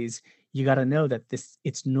this phase, you got to know that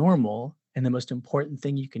it's normal. And the most important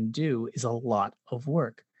thing you can do is a lot of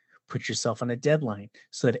work. Put yourself on a deadline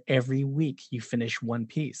so that every week you finish one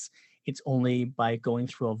piece. It's only by going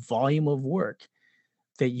through a volume of work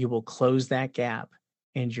that you will close that gap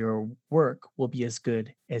and your work will be as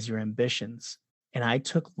good as your ambitions. And I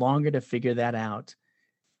took longer to figure that out.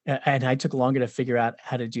 And I took longer to figure out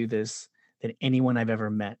how to do this than anyone I've ever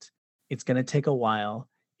met. It's going to take a while.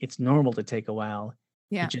 It's normal to take a while.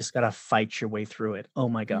 You just got to fight your way through it. Oh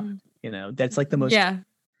my God. That's like the most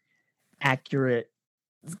accurate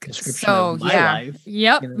description of my life.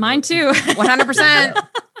 Yep. Mine too. 100%.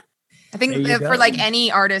 I think for like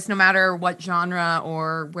any artist, no matter what genre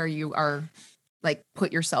or where you are like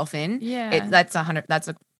put yourself in, that's 100. That's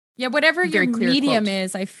a Yeah, whatever your Very clear medium quote.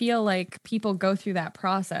 is, I feel like people go through that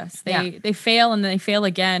process. Yeah. They fail and then they fail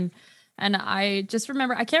again. And I just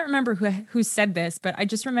remember, I can't remember who said this, but I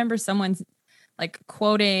just remember someone like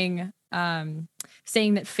quoting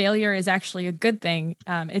saying that failure is actually a good thing.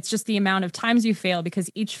 It's just the amount of times you fail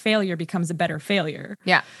because each failure becomes a better failure.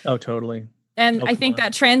 Yeah. Oh, totally. And Oh, I think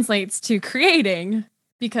that translates to creating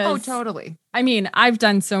because Oh, totally. I mean, I've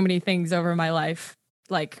done so many things over my life,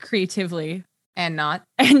 like creatively And not.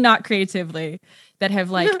 and not creatively, that have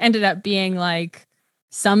like ended up being like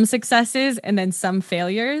some successes and then some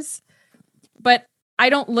failures. But I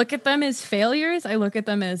don't look at them as failures. I look at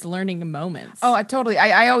them as learning moments. Oh,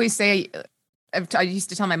 I always say, I used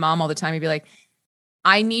to tell my mom all the time, I'd be like,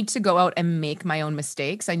 I need to go out and make my own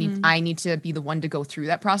mistakes. I need to be the one to go through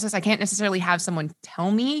that process. I can't necessarily have someone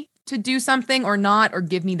tell me to do something or not, or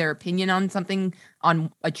give me their opinion on something,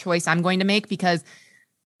 on a choice I'm going to make, because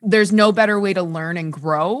there's no better way to learn and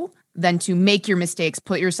grow than to make your mistakes,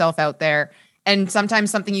 put yourself out there. And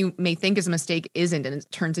sometimes something you may think is a mistake isn't, and it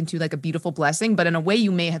turns into like a beautiful blessing, but in a way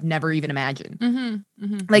you may have never even imagined.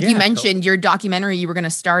 Like you mentioned, your documentary, you were going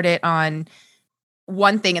to start it on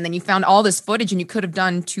one thing, and then you found all this footage, and you could have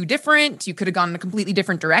done two different. You could have gone in a completely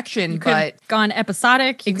different direction, but gone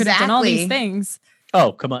episodic. You could have done all these things.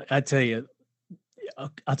 Oh, come on! I'll tell you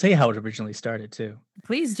how it originally started too.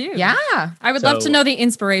 Please do. Yeah, I would love to know the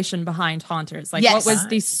inspiration behind Haunters. Like, what was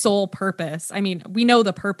the sole purpose? I mean, we know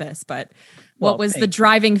the purpose, but what was the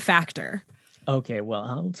driving factor? Okay, well,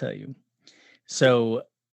 I'll tell you. So,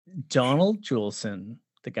 Donald Juleson,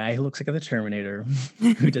 the guy who looks like the Terminator,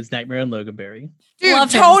 who does Nightmare on Loganberry. Dude,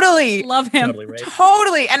 love totally. Love him. Totally, right?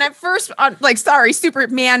 Totally. And at first, sorry, super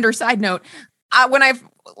meander side note.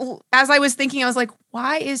 As I was thinking, I was like,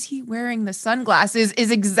 why is he wearing the sunglasses?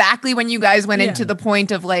 Is exactly when you guys went into the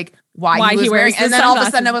point of like why he was wearing. And then all of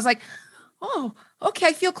a sudden I was like, oh, okay,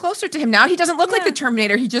 I feel closer to him now. He doesn't look like the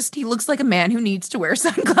Terminator. He looks like a man who needs to wear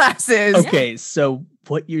sunglasses. Okay, so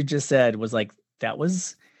what you just said was like, there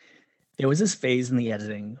was this phase in the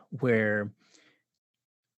editing where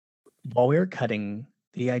while we were cutting,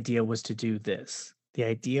 the idea was to do this. The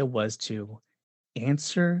idea was to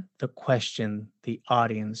answer the question the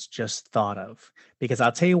audience just thought of. Because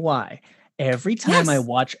I'll tell you why. Every time I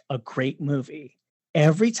watch a great movie,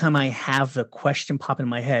 every time I have the question pop in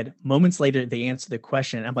my head, moments later they answer the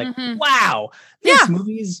question. I'm like, wow, this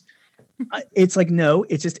movie's it's like, no,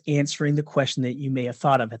 it's just answering the question that you may have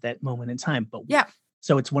thought of at that moment in time. But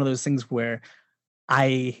so it's one of those things where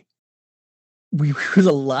there's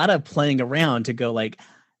a lot of playing around to go like,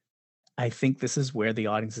 I think this is where the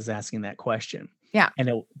audience is asking that question. Yeah. And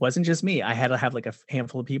it wasn't just me. I had to have like a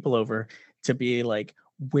handful of people over to be like,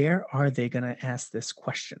 where are they going to ask this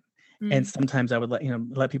question? And sometimes I would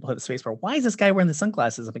let people hit the space bar. Why is this guy wearing the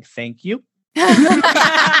sunglasses? I'm like, thank you.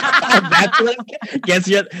 That's like,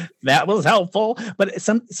 guess that was helpful. But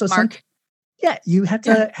you have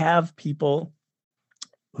to have people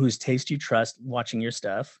whose taste you trust watching your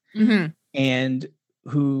stuff and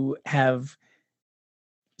who have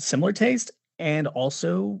similar taste and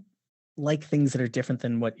also like things that are different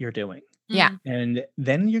than what you're doing. Yeah. And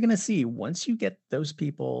then you're going to see, once you get those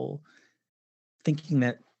people thinking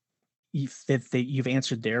that you've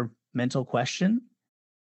answered their mental question,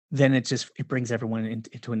 then it brings everyone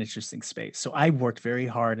into an interesting space. So I worked very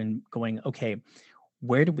hard in going, okay,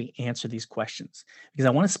 where do we answer these questions? Because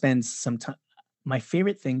I want to spend some time. My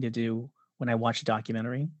favorite thing to do when I watch a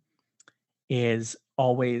documentary is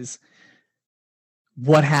always,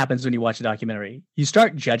 what happens when you watch a documentary? You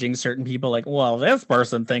start judging certain people like, well, this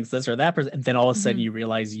person thinks this or that person. And then all of a sudden you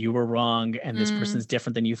realize you were wrong and this person's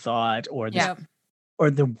different than you thought, or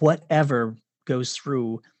the whatever goes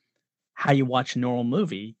through how you watch a normal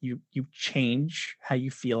movie. You change how you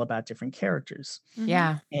feel about different characters.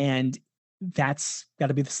 Yeah. And that's got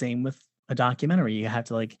to be the same with a documentary. You have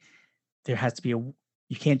to there has to be you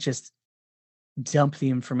can't just dump the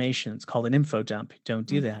information. It's called an info dump. Don't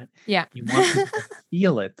do that. Yeah. You want people to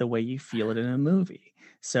feel it the way you feel it in a movie.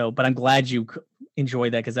 So, but I'm glad you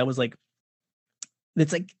enjoyed that, because that was like,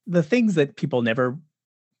 it's like the things that people never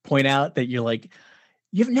point out, that you're like,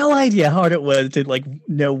 you have no idea how hard it was to like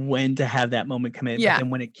know when to have that moment come in. Yeah.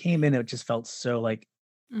 And when it came in, it just felt so like,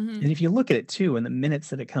 and if you look at it too, in the minutes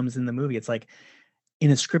that it comes in the movie, it's like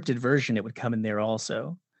in a scripted version, it would come in there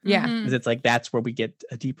also. Yeah. Because it's like, that's where we get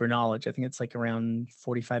a deeper knowledge. I think it's like around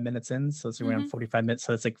 45 minutes in. So it's around 45 minutes.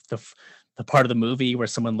 So it's like the part of the movie where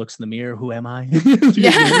someone looks in the mirror, who am I? You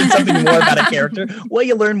learn something more about a character. Well,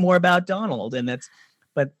 you learn more about Donald.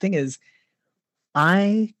 But the thing is,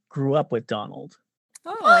 I grew up with Donald.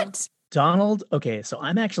 Oh. What? Donald. Okay. So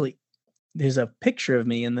there's a picture of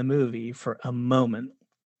me in the movie for a moment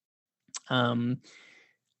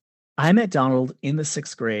I met Donald in the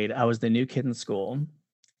 6th grade. I was the new kid in school,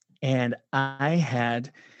 and I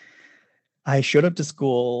showed up to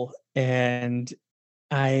school, and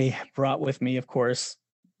I brought with me, of course,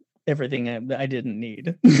 everything I didn't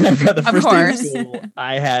need. The first day of school,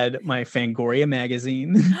 I had my Fangoria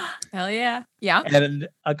magazine. Hell yeah. Yeah. And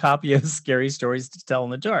a copy of Scary Stories to Tell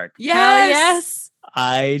in the Dark. Yes.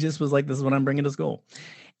 I just was like, this is what I'm bringing to school.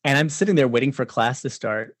 And I'm sitting there waiting for class to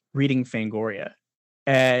start, reading Fangoria.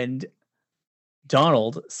 And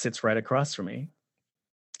Donald sits right across from me.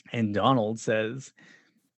 And Donald says,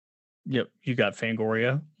 "Yep, you got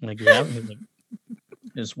Fangoria?" I'm like, "Yeah." He's like,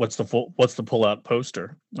 what's the pull-out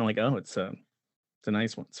poster? I'm like, "Oh, it's a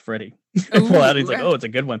nice one. It's Freddy." I pull out. He's like, "Oh, it's a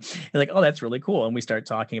good one." He's like, "Oh, that's really cool." And we start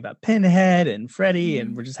talking about Pinhead and Freddy,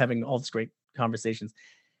 and we're just having all this great conversations.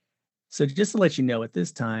 So just to let you know, at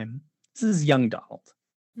this time, this is young Donald.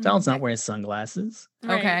 Donald's not wearing sunglasses.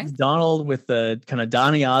 Okay. It's Donald with the kind of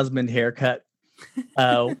Donny Osmond haircut,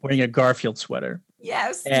 wearing a Garfield sweater.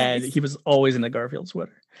 Yes. And he was always in a Garfield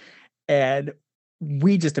sweater. And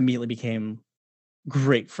we just immediately became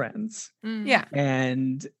great friends. Yeah.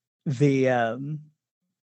 And they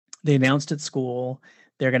announced at school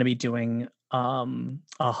they're going to be doing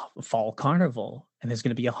a fall carnival, and there's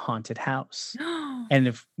going to be a haunted house. And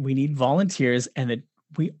if we need volunteers, and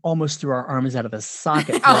we almost threw our arms out of the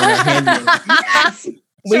socket. Yes,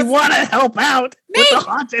 we want to help out with the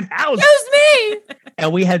haunted house. Use me.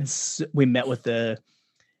 And we met with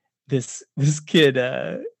this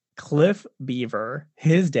kid, Cliff Beaver,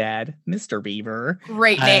 his dad, Mr. Beaver.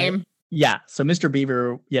 Great name. Yeah. So Mr.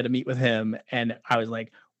 Beaver, you had to meet with him. And I was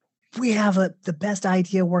like, we have the best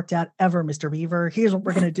idea worked out ever, Mr. Beaver. Here's what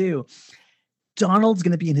we're going to do. Donald's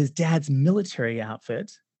going to be in his dad's military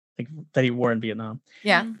outfit, like that he wore in Vietnam.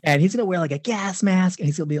 Yeah. And he's going to wear like a gas mask, and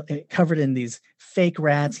he's going to be covered in these fake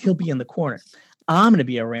rats. He'll be in the corner. I'm going to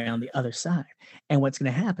be around the other side. And what's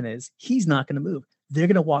going to happen is he's not going to move. They're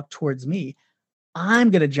going to walk towards me.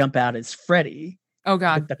 I'm going to jump out as Freddy. Oh,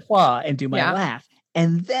 God. With the claw and do my laugh.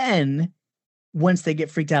 And then once they get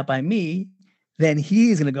freaked out by me, then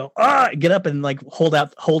he's going to go, get up and like hold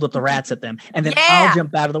up the rats at them. And then I'll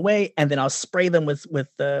jump out of the way, and then I'll spray them with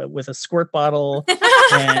a squirt bottle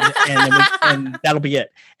and that'll be it.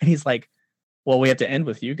 And he's like, well, we have to end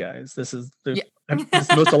with you guys. This is the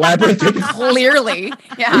most elaborate thing. Clearly.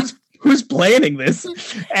 Yeah. Who's planning this?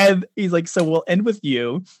 And he's like, so we'll end with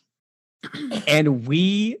you. And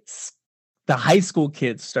the high school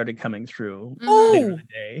kids started coming through later in the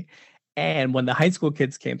day. And when the high school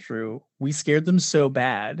kids came through, we scared them so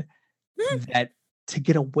bad that to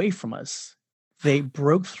get away from us, they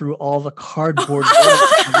broke through all the cardboard.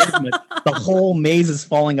 The whole maze is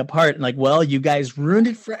falling apart. And like, well, you guys ruined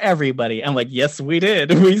it for everybody. I'm like, yes, we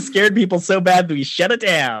did. We scared people so bad that we shut it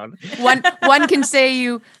down. One can say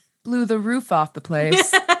you blew the roof off the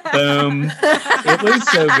place. Boom. It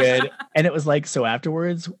was so good. And it was like, so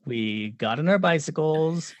afterwards, we got on our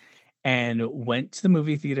bicycles and went to the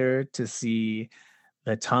movie theater to see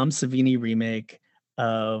the Tom Savini remake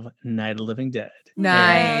of Night of the Living Dead.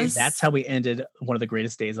 Nice. And that's how we ended one of the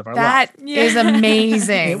greatest days of our life. That is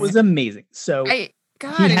amazing. It was amazing. So he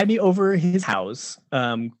had me over his house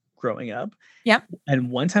growing up. Yep. And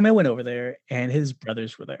one time I went over there, and his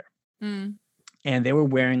brothers were there. And they were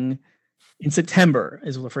wearing, in September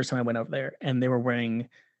is the first time I went over there, and they were wearing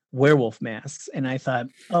werewolf masks. And I thought,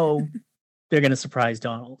 oh, they're going to surprise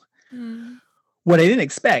Donald. What I didn't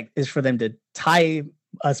expect is for them to tie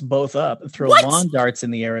us both up, throw lawn darts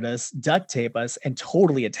in the air at us, duct tape us, and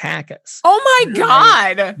totally attack us. Oh my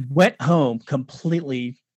God. I went home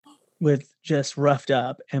completely with just roughed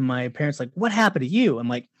up, and my parents like, what happened to you? I'm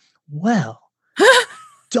like, well,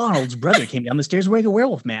 Donald's brother came down the stairs wearing a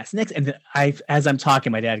werewolf mask. And as I'm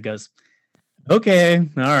talking, my dad goes, okay,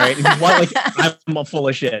 all right. I'm full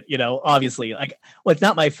of shit, obviously. Like, well, it's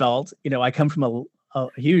not my fault. I come from a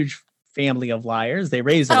huge family of liars. They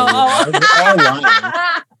raised us. They're all lying.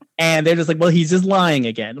 And they're just like, well, he's just lying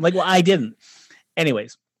again. I'm like, well, I didn't.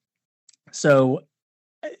 Anyways, so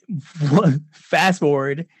fast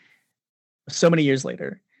forward so many years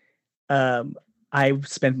later, I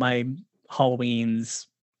spent my Halloweens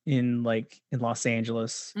in Los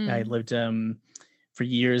Angeles. I lived for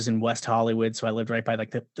years in West Hollywood, so I lived right by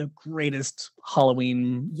the greatest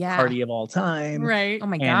Halloween party of all time. Right. Oh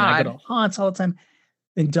my God. And I go to haunts all the time.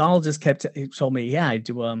 And Donald just told me, yeah, I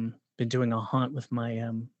do been doing a haunt with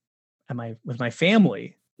my with my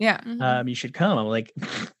family. Yeah. You should come. I'm like,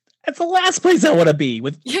 That's the last place I want to be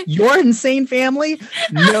with your insane family.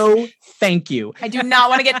 No, thank you. I do not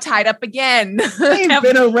want to get tied up again. I've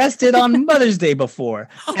been arrested on Mother's Day before.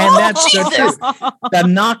 And that's the truth. The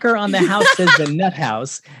knocker on the house says the nut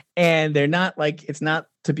house. And they're not like, it's not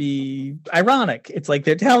to be ironic. It's like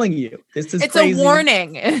they're telling you this is crazy. A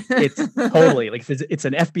warning. It's totally like it's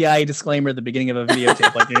an FBI disclaimer at the beginning of a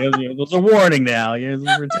videotape. Like, there's a warning now.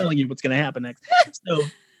 We're telling you what's going to happen next. So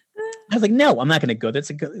I was like, no, I'm not going to go.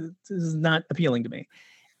 This is not appealing to me.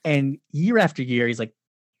 And year after year, he's like,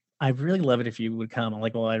 I'd really love it if you would come. I'm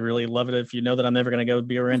like, well, I'd really love it if you know that I'm never going to go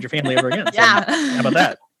be around your family ever again. So Yeah. How about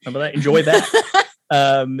that? Enjoy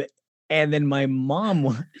that. And then my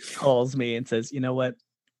mom calls me and says, you know what?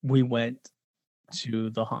 We went to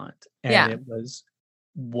the haunt and it was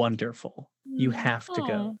wonderful. You have to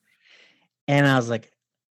go. And I was like,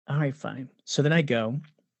 all right, fine. So then I go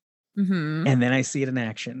and then I see it in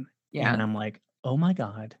action. Yeah. And I'm like, oh my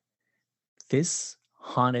God, this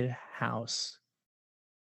haunted house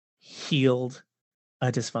healed a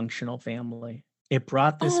dysfunctional family. It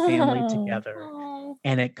brought this family together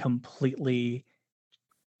and it completely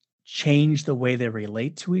changed the way they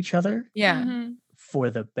relate to each other. Yeah. For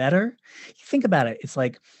the better. You think about it. It's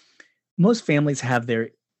like most families have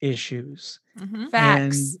their issues. Facts.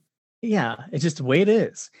 And yeah, it's just the way it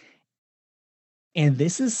is. And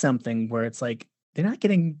this is something where it's like they're not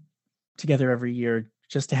getting together every year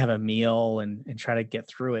just to have a meal and try to get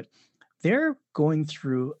through it. They're going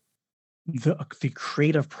through the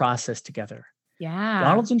creative process together. Yeah.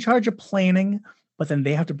 Donald's in charge of planning, but then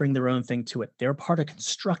they have to bring their own thing to it. They're part of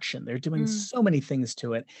construction. They're doing so many things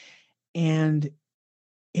to it. And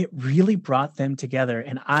it really brought them together.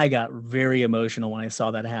 And I got very emotional when I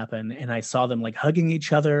saw that happen. And I saw them like hugging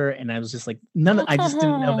each other. And I was just like, I just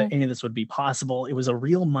didn't know that any of this would be possible. It was a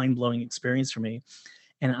real mind-blowing experience for me.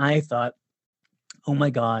 And I thought, oh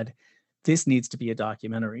my God, this needs to be a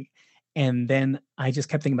documentary. And then I just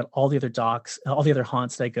kept thinking about all the other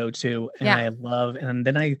haunts that I go to and I love. And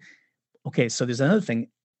then so there's another thing.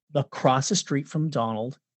 Across the street from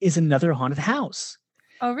Donald is another haunted house.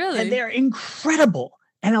 Oh, really? And they're incredible.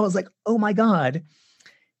 And I was like, oh my God.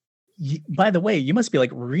 By the way, you must be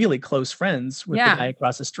like really close friends with the guy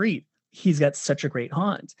across the street. He's got such a great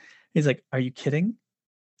haunt. He's like, are you kidding?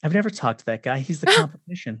 I've never talked to that guy. He's the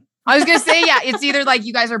competition. I was going to say, it's either like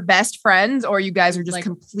you guys are best friends or you guys are just like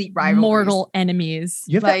complete rivals. Mortal enemies.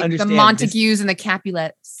 You have like to understand the Montagues and the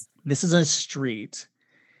Capulets. This is a street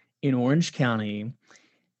in Orange County,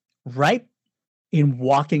 right in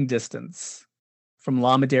walking distance from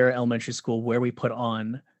La Madera Elementary School, where we put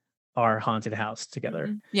on our haunted house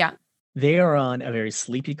together. Yeah. They are on a very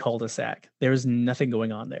sleepy cul-de-sac. There's nothing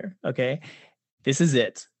going on there. Okay. This is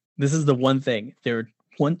it. This is the one thing. There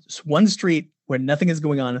one street where nothing is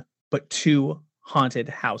going on, but two haunted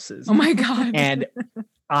houses. Oh my God. And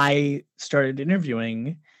I started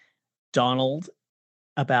interviewing Donald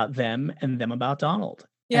about them and them about Donald.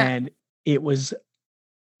 Yeah. And it was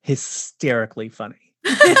hysterically funny.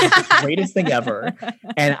 The greatest thing ever.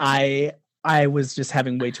 And I was just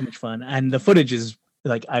having way too much fun. And the footage is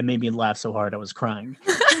like, I made me laugh so hard I was crying.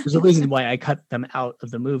 There's a reason why I cut them out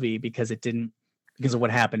of the movie because of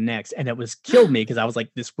what happened next. And it was killed me because I was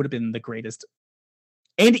like, this would have been the greatest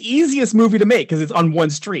and easiest movie to make because it's on one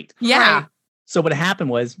street. Yeah. Right? So what happened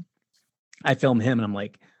was I filmed him and I'm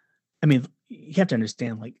like, I mean, you have to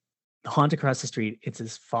understand, like the haunt across the street, it's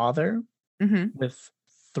his father with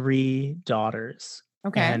 3 daughters.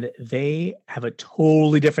 Okay. And they have a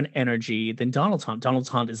totally different energy than Donald's haunt. Donald's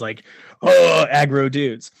haunt is like, oh, aggro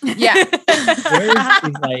dudes. Yeah. Theirs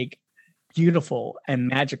is like beautiful and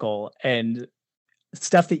magical and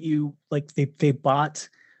stuff that you like. They bought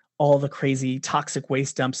all the crazy toxic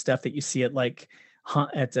waste dump stuff that you see at like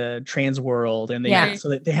at Trans World, and so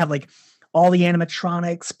that they have like all the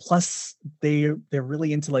animatronics. Plus, they're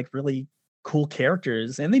really into like really cool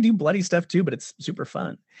characters, and they do bloody stuff too. But it's super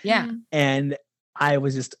fun. Yeah. And I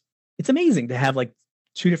was it's amazing to have like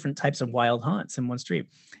 2 different types of wild haunts in one street.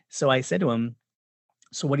 So I said to him,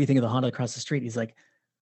 so what do you think of the haunt across the street? He's like,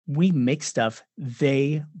 we make stuff,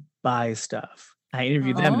 they buy stuff. I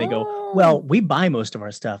interviewed them and they go, well, we buy most of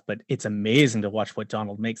our stuff, but it's amazing to watch what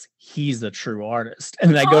Donald makes. He's the true artist.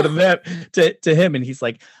 And then I go to them, to him, and he's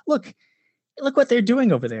like, look what they're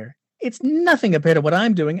doing over there. It's nothing compared to what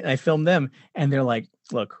I'm doing. And I film them and they're like,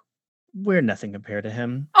 look, we're nothing compared to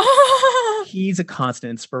him. He's a constant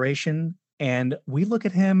inspiration. And we look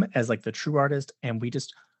at him as like the true artist and we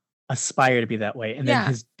just aspire to be that way. And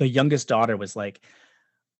then the youngest daughter was like,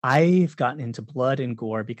 I've gotten into blood and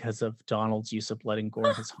gore because of Donald's use of blood and gore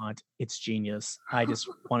in his haunt. It's genius. I just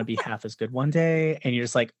want to be half as good one day. And you're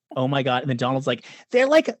just like, oh my God. And then Donald's like, they're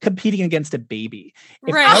like competing against a baby.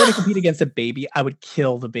 If I were to compete against a baby, I would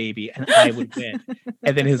kill the baby and I would win.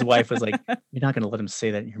 And then his wife was like, you're not going to let him say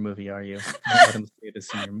that in your movie, are you? You're not let him say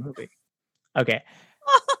this in your movie. Okay.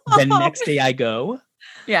 The next day I go.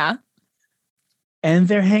 Yeah. And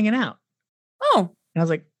they're hanging out. Oh. And I was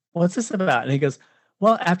like, what's this about? And he goes,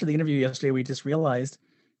 well, after the interview yesterday, we just realized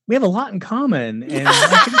we have a lot in common. And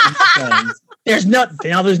there's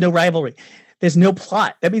no rivalry. There's no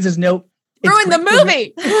plot. That means there's no ruin the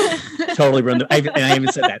movie. Totally ruined and I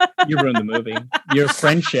even said that. You ruined the movie. Your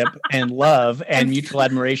friendship and love and mutual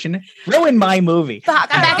admiration ruined my movie. Fuck,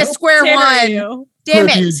 I'm back at square one. Damn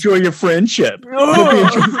Hope it. you enjoy your friendship.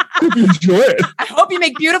 Hope you enjoy it. I hope you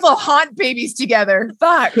make beautiful haunt babies together.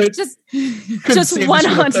 Fuck. Just one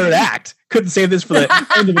haunt. Third act. Couldn't save this for the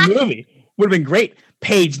end of the movie. Would have been great.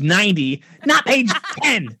 Page 90, not page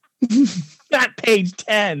 10. Not page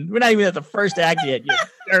 10. We're not even at the first act yet, you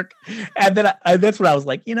jerk. And then that's when I was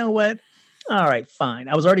like, you know what? All right, fine.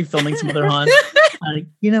 I was already filming some other haunts. I'm like,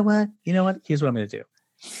 you know what? Here's what I'm going to do.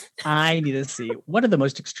 I need to see what are the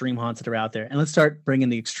most extreme haunts that are out there. And let's start bringing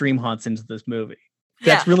the extreme haunts into this movie.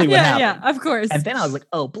 That's really what happened. Yeah, of course. And then I was like,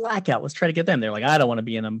 oh, Blackout. Let's try to get them. They're like, I don't want to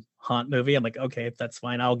be in a haunt movie. I'm like, okay, that's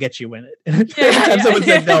fine. I'll get you in it. And someone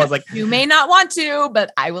said no. I was like, you may not want to,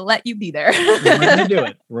 but I will let you be there. We're going to do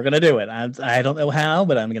it. We're going to do it. I don't know how,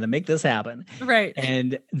 but I'm going to make this happen. Right.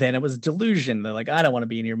 And then it was Delusion. They're like, I don't want to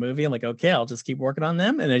be in your movie. I'm like, okay, I'll just keep working on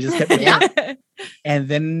them. And I just kept doing And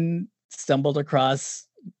then stumbled across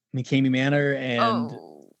McCamey Manor and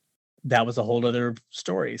that was a whole other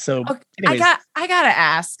story. So anyways, I gotta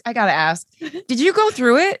ask. Did you go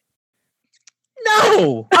through it?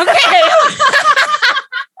 No. Okay.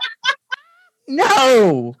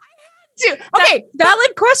 No. Dude, okay.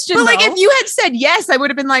 Valid question. But like, if you had said yes, I would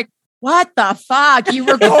have been like, what the fuck? You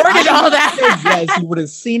recorded all that. Yes, you would have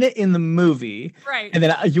seen it in the movie. Right. And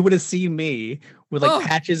then you would have seen me with like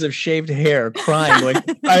patches of shaved hair crying like,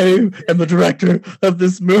 I am the director of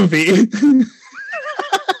this movie.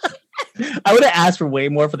 I would have asked for way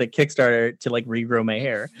more for the Kickstarter to like regrow my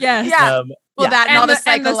hair. Yes. Yeah. Well, that and all the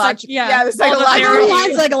psychological. The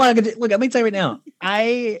psychological. Look, let me tell you right now.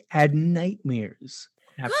 I had nightmares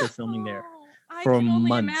after filming there for I can only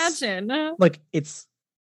months. Imagine. Like it's.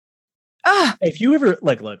 If you ever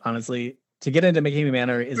look, honestly, to get into McCamey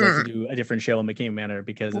Manor is like to do a different show on McCamey Manor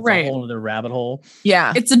because it's a whole other rabbit hole.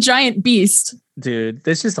 Yeah, it's a giant beast, dude.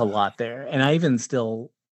 There's just a lot there, and I even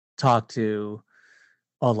still talk to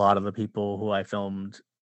a lot of the people who I filmed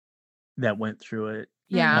that went through it.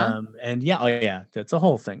 Yeah. And that's a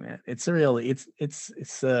whole thing, man. It's a really,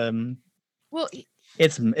 it's a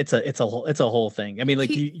whole thing. I mean,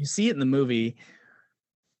 like you see it in the movie,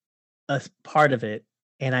 a part of it,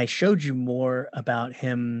 and I showed you more about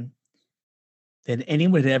him than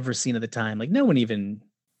anyone had ever seen at the time. Like no one even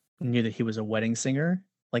knew that he was a wedding singer.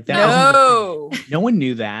 Like that. No one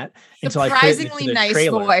knew that. Until surprisingly nice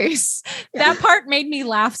trailer. Voice. That part made me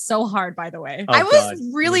laugh so hard, by the way. I was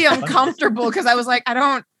really uncomfortable because I was like, I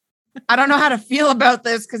don't know how to feel about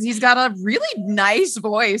this because he's got a really nice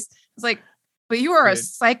voice. It's like, but you are a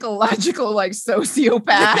psychological like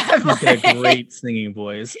sociopath. He's got a great singing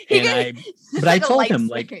voice. But I told him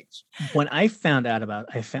like when I found out about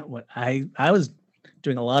I was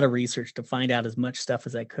doing a lot of research to find out as much stuff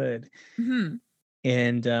as I could. Mm-hmm.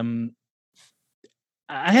 And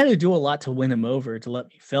I had to do a lot to win him over to let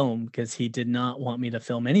me film because he did not want me to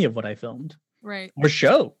film any of what I filmed. Right. Or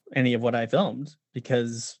show any of what I filmed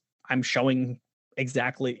because I'm showing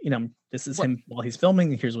exactly, this is him while he's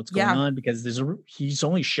filming. Here's what's going on because he's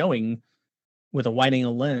only showing with a wide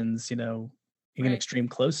angle lens, in an extreme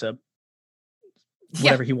close up,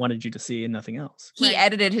 whatever he wanted you to see and nothing else. He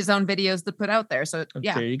edited his own videos to put out there. So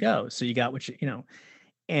there you go. So you got what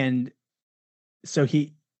and so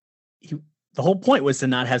he the whole point was to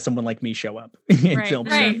not have someone like me show up and film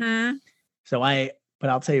stuff. Mm-hmm. But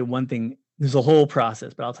I'll tell you one thing, there's a whole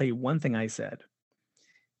process, but I'll tell you one thing I said.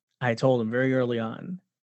 I told him very early on,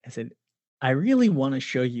 I said, I really want to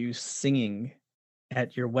show you singing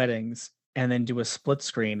at your weddings and then do a split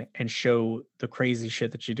screen and show the crazy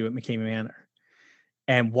shit that you do at McCamey Manor.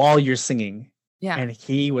 And while you're singing, and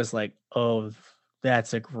he was like, oh,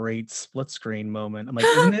 that's a great split screen moment. I'm like,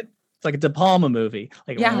 isn't it? It's like a De Palma movie,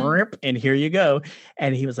 like, and here you go.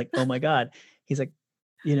 And he was like, oh my God. He's like,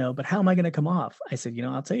 but how am I going to come off? I said,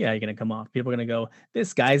 I'll tell you how you're going to come off. People are going to go,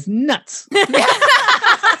 this guy's nuts.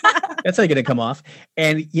 That's how you're going to come off.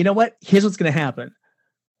 And you know what? Here's what's going to happen.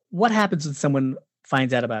 What happens when someone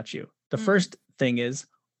finds out about you? The first thing is,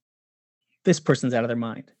 this person's out of their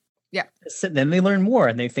mind. Yeah. So then they learn more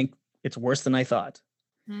and they think it's worse than I thought.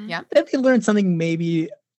 Yeah. Then they learn something maybe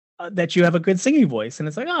that you have a good singing voice, and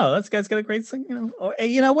it's like, oh, this guy's got a great sing, or hey,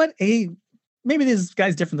 you know what? Hey, maybe this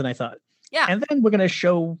guy's different than I thought. Yeah. And then we're going to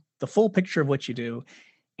show the full picture of what you do.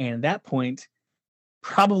 And at that point,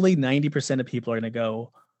 probably 90% of people are going to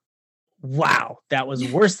go, wow, that was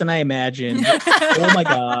worse than I imagined. Oh my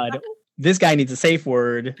God, this guy needs a safe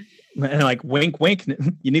word. And like, wink, wink,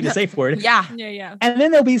 you need a safe word. Yeah. Yeah. And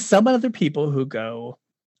then there'll be some other people who go,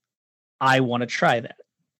 I want to try that.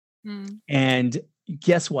 And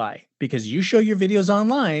guess why? Because you show your videos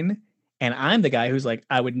online, and I'm the guy who's like,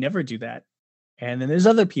 I would never do that. And then there's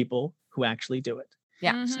other people who actually do it.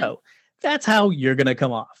 Yeah. So that's how you're going to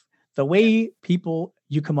come off. The way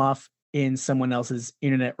you come off in someone else's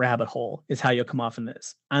internet rabbit hole is how you'll come off in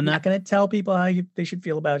this. I'm not going to tell people how they should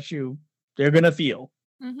feel about you. They're going to feel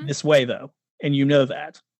this way, though. And you know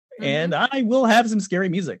that. And I will have some scary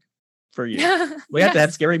music for you. We have to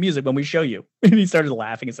have scary music when we show you. And he started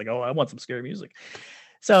laughing. It's like, oh, I want some scary music.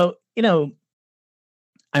 So,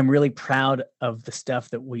 I'm really proud of the stuff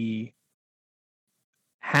that we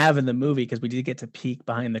have in the movie, because we did get to peek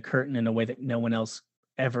behind the curtain in a way that no one else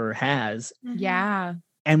ever has. Yeah.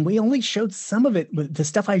 And we only showed some of it. The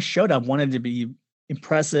stuff I showed, I wanted to be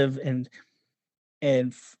impressive and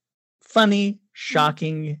funny,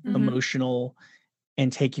 shocking, emotional,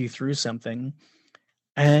 and take you through something.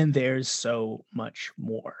 And there's so much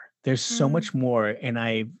more. There's so much more. And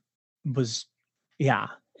I was,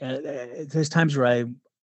 there's times where I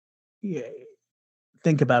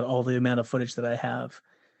think about all the amount of footage that I have,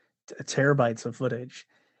 terabytes of footage.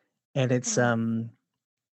 And it's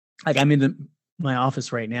like I'm in my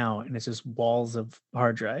office right now, and it's just walls of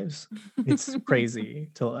hard drives. It's crazy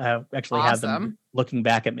to have them looking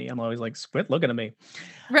back at me. I'm always like, quit looking at me.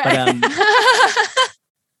 Right. But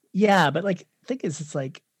but like, the thing is, it's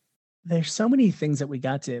like there's so many things that we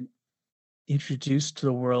got to introduce to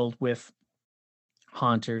the world with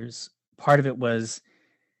haunters. Part of it was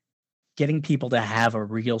getting people to have a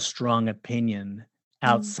real strong opinion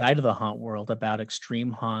outside of the haunt world about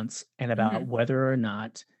extreme haunts, and about whether or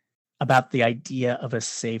not, about the idea of a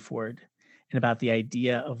safe word, and about the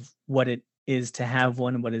idea of what it is to have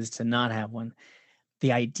one and what it is to not have one.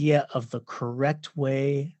 The idea of the correct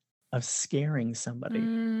way of scaring somebody.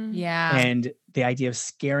 Yeah. And the idea of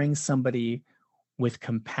scaring somebody with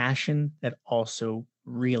compassion that also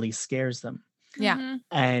really scares them. Yeah.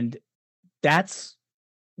 And that's,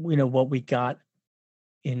 what we got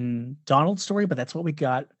in Donald's story, but that's what we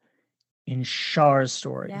got in Char's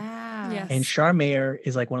story. Yeah. Yes. And Char Mayer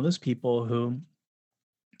is like one of those people who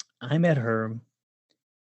I met her.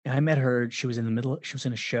 She was in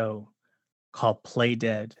a show called Play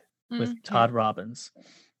Dead with Todd Robbins.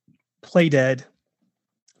 Play Dead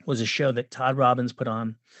was a show that Todd Robbins put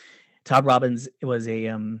on. Todd Robbins was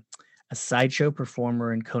a sideshow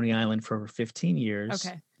performer in Coney Island for over 15 years.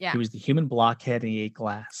 Okay. Yeah. He was the human blockhead, and he ate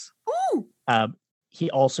glass. Ooh. He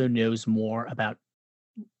also knows more about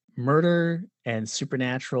murder and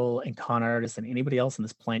supernatural and con artists than anybody else on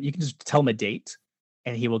this planet. You can just tell him a date,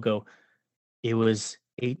 and he will go, it was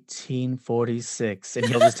 1846, and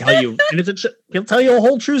he'll just tell you, and he'll tell you a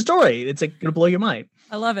whole true story. It's like gonna blow your mind.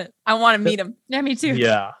 I love it. I want to meet him. Yeah, me too.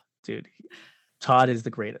 Yeah, dude. Todd is the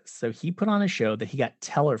greatest. So he put on a show that he got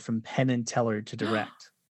Teller from Penn and Teller to direct.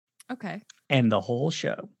 Okay. And the whole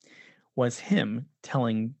show was him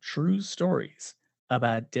telling true stories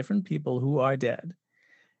about different people who are dead,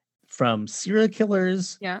 from serial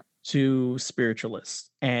killers to spiritualists.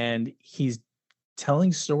 And he's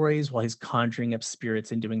telling stories while he's conjuring up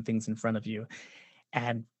spirits and doing things in front of you.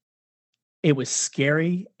 And it was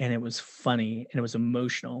scary, and it was funny, and it was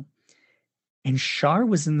emotional. And Char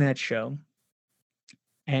was in that show,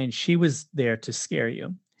 and she was there to scare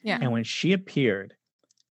you. Yeah. And when she appeared,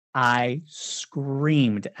 I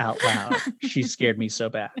screamed out loud. She scared me so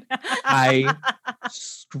bad. I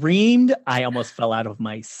screamed. I almost fell out of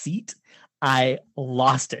my seat. I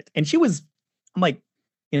lost it. And I'm like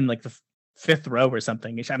in like the fifth row or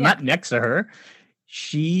something. I'm not next to her.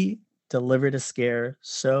 She delivered a scare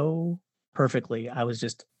so perfectly. I was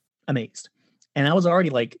just amazed. And I was already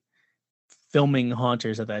like filming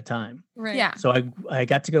haunters at that time. Right. Yeah. So I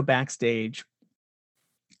got to go backstage,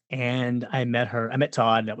 and I met her. I met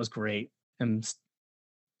Todd. That was great. And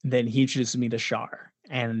then he introduced me to Char,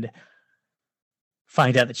 and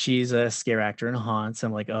find out that she's a scare actor in haunts.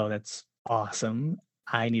 I'm like, oh, that's awesome.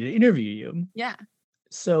 I need to interview you. Yeah.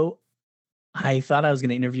 So I thought I was going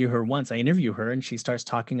to interview her once. I interview her, and she starts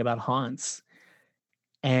talking about haunts,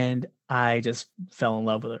 and I just fell in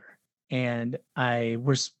love with her. And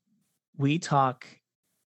we talk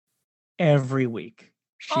every week.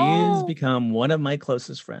 She has become one of my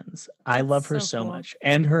closest friends. I love her so cool. much,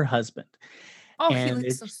 and her husband. Oh, And he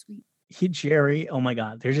looks so sweet. Jerry, oh my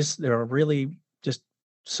God, they're really just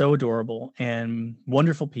so adorable and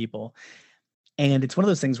wonderful people. And it's one of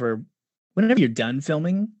those things where whenever you're done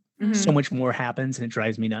filming, so much more happens and it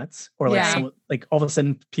drives me nuts. Or like Yeah. someone, like all of a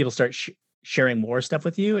sudden people start sharing more stuff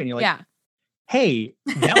with you and you're like, Yeah. hey,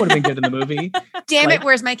 that would have been good in the movie. Damn Like, it,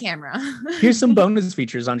 where's my camera? Here's some bonus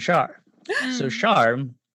features on Shar. So Shar,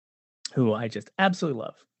 who I just absolutely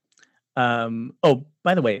love. Oh,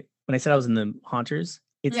 by the way, when I said I was in the Haunters,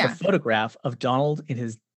 it's the photograph of Donald in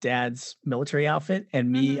his dad's military outfit,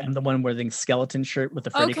 and me. I'm the one wearing the skeleton shirt with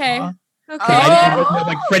the Freddy claw. Okay. I didn't have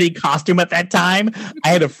like Freddy costume at that time. I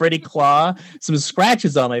had a Freddy claw, some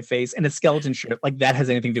scratches on my face, and a skeleton shirt. Like that has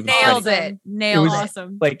anything to do with Nailed Freddy. it. Nailed it.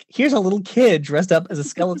 Awesome. Like, here's a little kid dressed up as a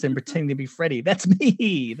skeleton pretending to be Freddy. That's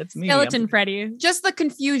me. That's me. Skeleton Freddy. Just the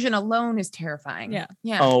confusion alone is terrifying.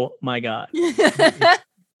 Yeah. Oh my God.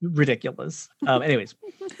 Ridiculous. Anyways,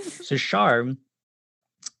 so Shar,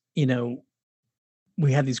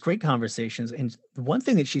 we had these great conversations, and the one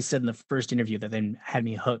thing that she said in the first interview that then had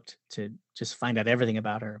me hooked to just find out everything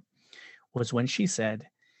about her was when she said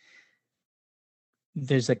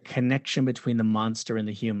there's a connection between the monster and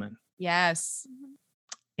the human. Yes.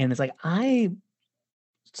 And it's like, I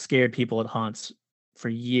scared people at haunts for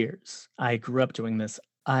years. I grew up doing this.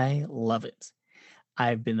 I love it.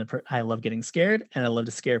 I've been I love getting scared, and I love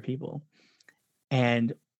to scare people.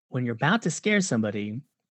 And when you're about to scare somebody,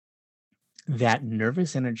 that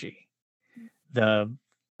nervous energy, the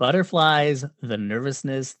butterflies, the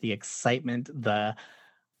nervousness, the excitement, the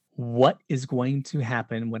what is going to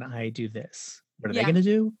happen when I do this? What are they going to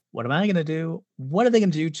do? What am I going to do? What are they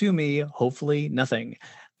going to do to me? Hopefully nothing.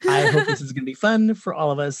 I hope this is going to be fun for all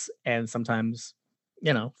of us. And sometimes,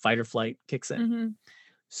 fight or flight kicks in.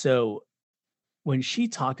 So when she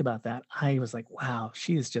talked about that, I was like, wow,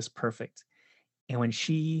 she is just perfect. And when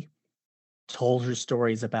she told her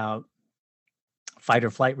stories about fight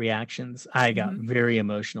or flight reactions, I got very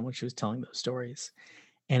emotional when she was telling those stories.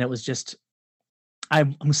 And it was just,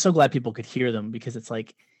 I'm so glad people could hear them, because it's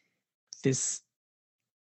like this,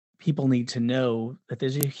 people need to know that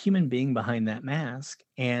there's a human being behind that mask.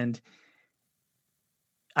 And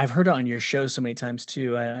I've heard it on your show so many times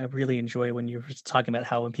too. I really enjoy when you're talking about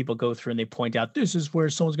how when people go through and they point out, this is where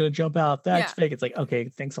someone's going to jump out. That's fake. It's like, okay,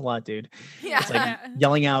 thanks a lot, dude. Yeah. It's like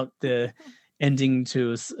yelling out the ending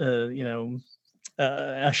to, a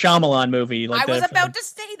Shyamalan movie. Like I was about to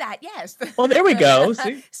say that. Yes. Well, there we go.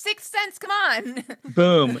 See? Sixth Sense. Come on.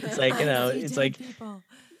 Boom. It's like, it's like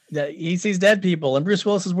he sees dead people and Bruce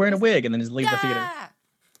Willis is wearing a wig and then just leave the theater.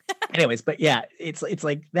 Anyways, but yeah, it's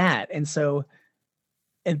like that. And so,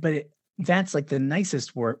 that's like the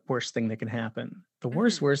nicest worst thing that can happen. The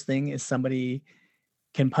worst thing is somebody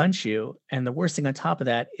can punch you, and the worst thing on top of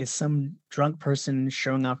that is some drunk person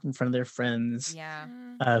showing off in front of their friends,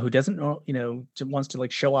 who doesn't know, wants to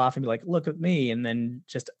like show off and be like, look at me, and then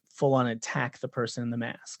just full on attack the person in the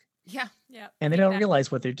mask. Yeah. And they don't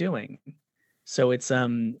realize what they're doing. So it's I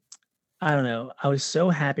don't know. I was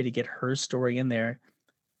so happy to get her story in there,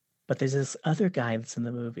 but there's this other guy that's in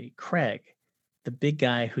the movie, Craig, the big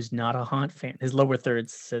guy who's not a haunt fan. His lower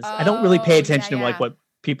thirds says, I don't really pay attention to like what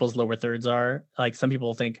people's lower thirds are. Like some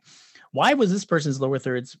people think, why was this person's lower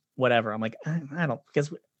thirds whatever? I'm like, I don't,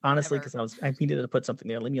 because honestly, because I needed to put something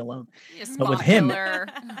there. Leave me alone. But with him,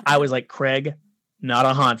 I was like, Craig, not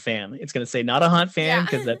a haunt fan. It's going to say not a haunt fan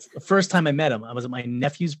because that's the first time I met him. I was at my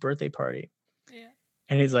nephew's birthday party. Yeah.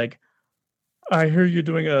 And he's like, I hear you're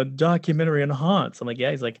doing a documentary on haunts. I'm like, yeah.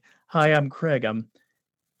 He's like, hi, I'm Craig.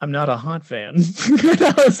 I'm not a haunt fan. And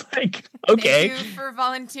I was like, okay. Thank you for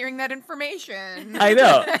volunteering that information. I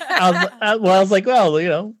know. I was like,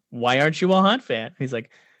 well, why aren't you a haunt fan? He's like,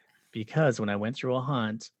 because when I went through a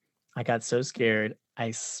haunt, I got so scared. I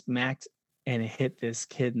smacked and hit this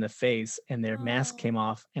kid in the face, and their mask came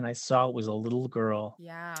off, and I saw it was a little girl.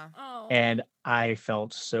 Yeah. And I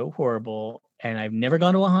felt so horrible. And I've never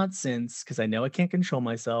gone to a haunt since, because I know I can't control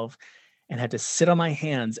myself. And had to sit on my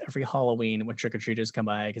hands every Halloween when trick-or-treaters come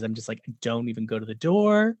by, because I'm just like, don't even go to the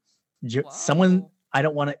door. Someone, I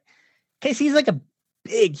don't want to. Because he's like a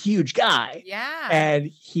big, huge guy. Yeah. And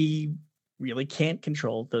he really can't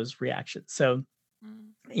control those reactions. So,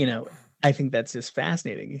 I think that's just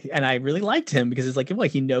fascinating. And I really liked him because it's like, well,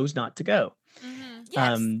 he knows not to go.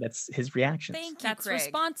 Yes. That's his reactions. Thank you, that's Craig.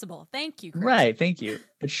 Responsible. Thank you, Craig. Right. Thank you.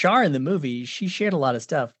 But Shar in the movie, she shared a lot of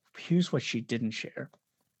stuff. Here's what she didn't share.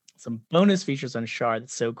 Some bonus features on Shar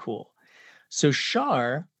that's so cool. So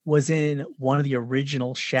Shar was in one of the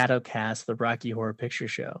original shadow casts of the Rocky Horror Picture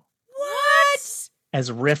Show. What?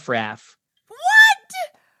 as riffraff. What?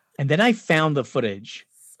 And then I found the footage,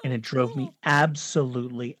 and it drove me cool.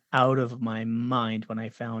 absolutely out of my mind when I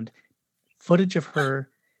found footage of her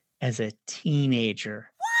as a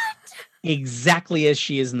teenager. What? Exactly as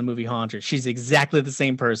she is in the movie Haunter. She's exactly the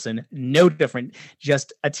same person, no different,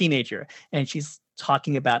 just a teenager. And she's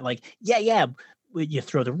talking about like, yeah, you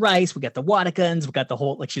throw the rice, we got the water guns, we got the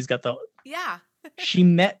whole, like she's got the, Yeah. she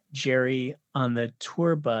met Jerry on the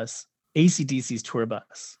tour bus, AC/DC's tour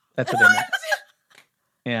bus. That's what they met.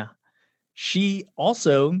 Yeah. She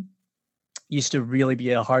also used to really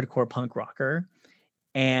be a hardcore punk rocker.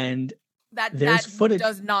 And That there's footage.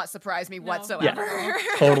 does not surprise me No. whatsoever. Yeah,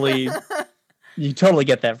 totally. You totally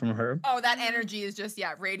get that from her. Oh, that energy is just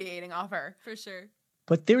radiating off her. For sure.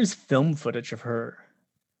 But there's film footage of her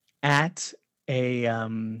at a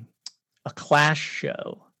Clash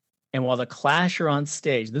show. And while the Clash are on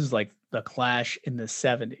stage, this is like the Clash in the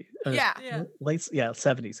 70s. Yeah. Late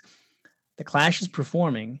 70s. The Clash is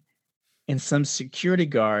performing, and some security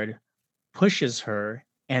guard pushes her,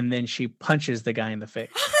 and then she punches the guy in the face.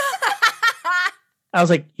 I was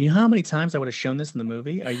like, you know how many times I would have shown this in the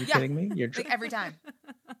movie? Are you kidding me? You're Like every time.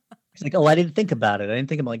 He's like, oh, I didn't think about it. I didn't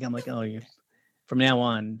think about I'm like, oh, you. From now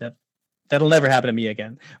on, that'll never happen to me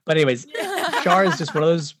again. But anyways, Char is just one of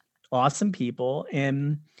those awesome people.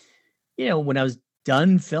 And when I was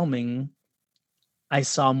done filming, I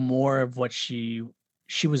saw more of what she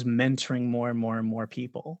was mentoring more and more and more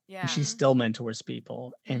people. Yeah. And she still mentors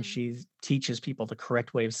people, and she teaches people the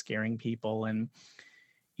correct way of scaring people. And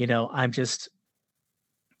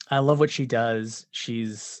I love what she does.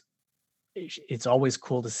 It's always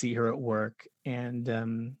cool to see her at work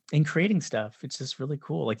and in creating stuff. It's just really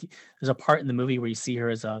cool. Like there's a part in the movie where you see her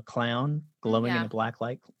as a clown glowing in a black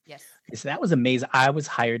light. Yes. So that was amazing. I was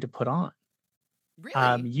hired to put on. Really?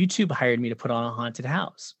 YouTube hired me to put on a haunted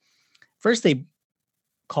house. First, they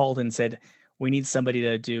called and said, we need somebody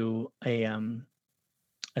to do a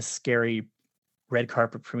scary red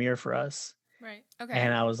carpet premiere for us. Right. Okay.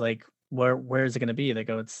 And I was like, where is it going to be? They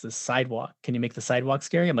go, it's the sidewalk. Can you make the sidewalk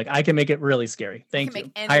scary? I'm like, I can make it really scary. Thank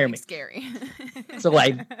you. Hire me. Scary. So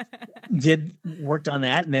I worked on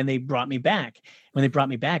that, and then they brought me back. When they brought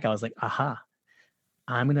me back, I was like, aha,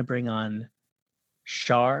 I'm going to bring on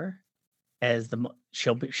Char as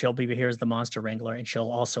she'll be here as the monster wrangler, and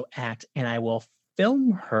she'll also act, and I will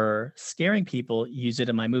film her scaring people, use it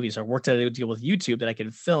in my movies. So I worked out a deal with YouTube that I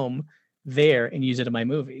could film there and use it in my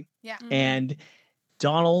movie. Yeah. And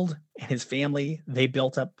Donald and his family, they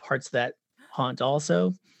built up parts of that haunt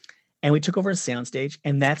also. And we took over a soundstage,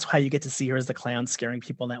 and that's how you get to see her as the clown scaring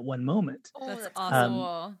people in that one moment. Oh, That's awesome.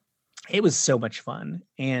 awesome. It was so much fun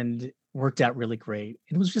and worked out really great.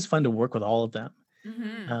 It was just fun to work with all of them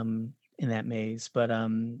in that maze. But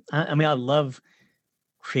I love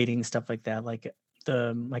creating stuff like that. Like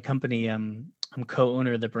my company, I'm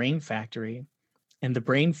co-owner of the Brain Factory, and the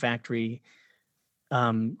Brain Factory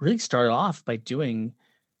really started off by doing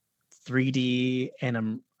 3D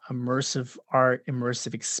and immersive art,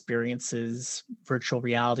 immersive experiences, virtual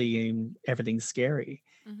reality, and everything scary.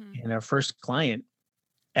 And our first client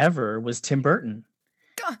ever was Tim Burton.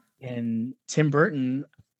 And Tim Burton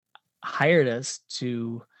hired us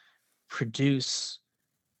to produce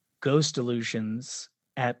ghost illusions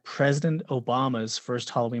at President Obama's first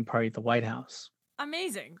Halloween party at the White House.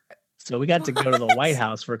 Amazing. So we got to go to the White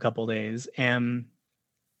House for a couple of days and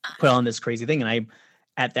put on this crazy thing. And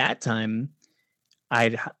at that time,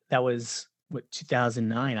 that was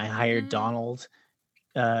 2009. I hired Donald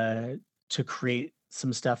to create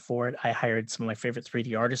some stuff for it. I hired some of my favorite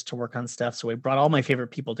 3D artists to work on stuff. So we brought all my favorite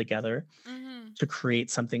people together to create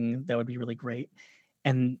something that would be really great.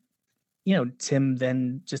 And, Tim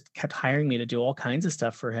then just kept hiring me to do all kinds of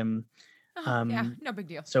stuff for him. No big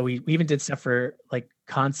deal. So we even did stuff for like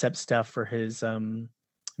concept stuff for his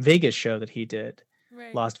Vegas show that he did,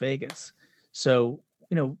 Right. Las Vegas. So,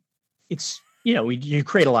 it's, you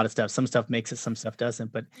create a lot of stuff. Some stuff makes it, some stuff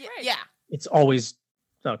doesn't, but it's always,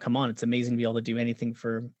 oh, come on. It's amazing to be able to do anything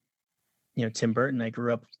for, Tim Burton. I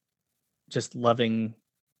grew up just loving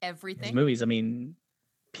Everything. his movies. I mean,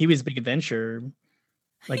 Pee-wee's Big Adventure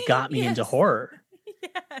got me into horror.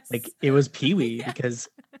 Yes. Like it was Pee-wee because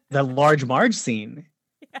the Large Marge scene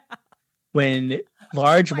when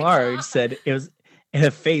Large Marge said it was, and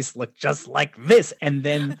her face looked just like this, and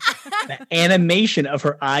then the animation of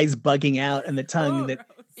her eyes bugging out and the tongue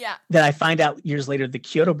that I find out years later the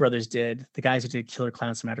Kyoto brothers did, the guys who did Killer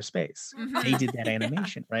Clowns from Outer Space. They did that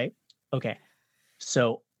animation, right? Okay.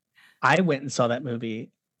 So I went and saw that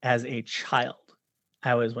movie as a child.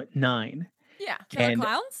 I was 9. Yeah. Killer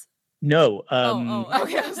Clowns? No.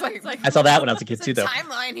 Okay, I was like, I saw that when I was a kid too, though.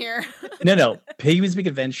 Timeline here. No. Pee-wee's Big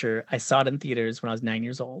Adventure. I saw it in theaters when I was 9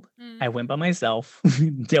 years old. I went by myself.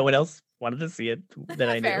 No one else wanted to see it that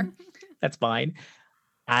I Fair. knew. That's fine.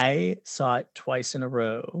 I saw it twice in a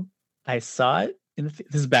row. I saw it this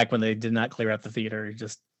is back when they did not clear out the theater.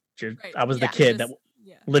 Right. I was the Yeah, kid just- that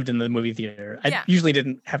yeah. lived in the movie theater. I Yeah. usually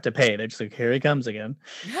didn't have to pay. They're just like, here he comes again.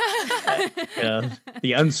 The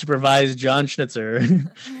unsupervised John Schnitzer.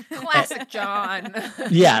 Classic John.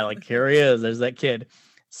 Yeah, like here he is. There's that kid.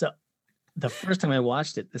 So the first time I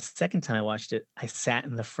watched it, the second time I watched it, I sat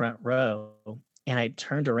in the front row and I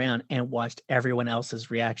turned around and watched everyone else's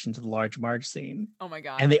reaction to the Large Marge scene. Oh my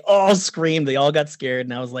God. And they all screamed. They all got scared.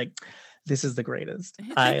 And I was like, this is the greatest.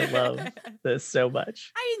 I love this so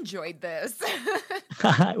much. I enjoyed this.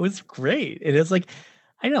 It was great. It is like,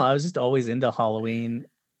 I know, I was just always into Halloween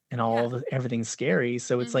and everything scary.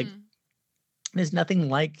 So it's like, there's nothing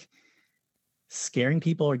like scaring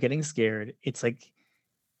people or getting scared. It's like,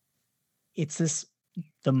 it's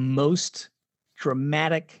the most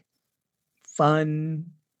dramatic, fun.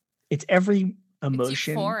 It's every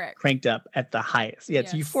emotion euphoric. cranked up at the highest. Yeah,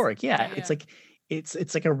 it's Yes. euphoric. Yeah. Yeah. It's like,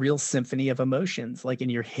 it's like a real symphony of emotions, like,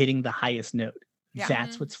 and you're hitting the highest note. Yeah.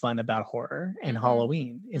 That's what's fun about horror and Mhm.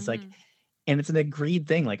 Halloween is like, and it's an agreed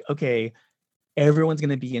thing. Like, okay, everyone's going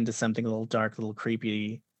to be into something a little dark, a little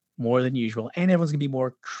creepy, more than usual. And everyone's going to be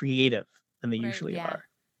more creative than they Right, usually yeah. are.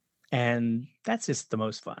 And that's just the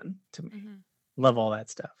most fun to me. Mhm. Love all that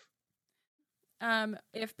stuff.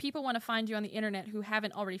 If people want to find you on the internet who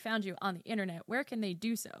haven't already found you on the internet, where can they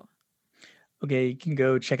do so? Okay, you can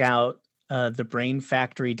go check out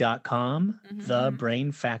thebrainfactory.com,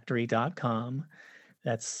 thebrainfactory.com.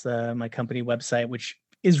 That's my company website, which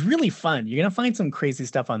is really fun. You're going to find some crazy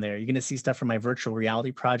stuff on there. You're going to see stuff from my virtual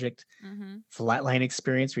reality project, Flatline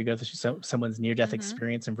Experience, where you go through someone's near-death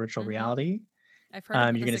experience in virtual reality. I've heard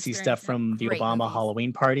about You're going this to see experience, stuff from the Great Obama movies.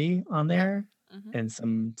 Halloween party on there and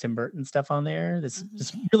some Tim Burton stuff on there. There's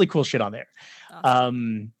just really cool shit on there.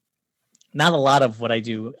 Awesome. Not a lot of what I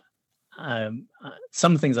do.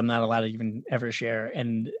 Some things I'm not allowed to even ever share.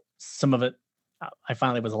 And some of it I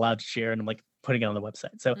finally was allowed to share, and I'm like putting it on the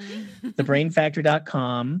website. So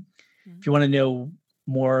thebrainfactory.com. If you want to know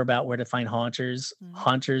more about where to find Haunters,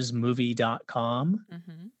 hauntersmovie.com.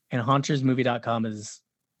 And hauntersmovie.com is,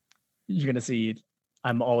 you're going to see,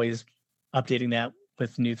 I'm always updating that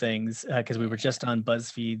with new things because we were just on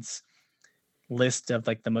BuzzFeed's list of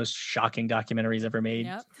like the most shocking documentaries ever made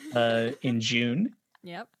in June.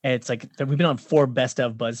 Yep. And it's like we've been on 4 best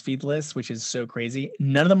of BuzzFeed lists, which is so crazy.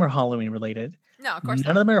 None of them are Halloween related. No, of course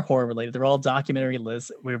None of them are horror related. They're all documentary lists.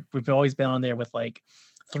 We've always been on there with like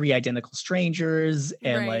 3 Identical Strangers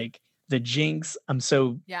and like The Jinx. I'm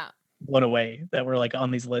so blown away that we're like on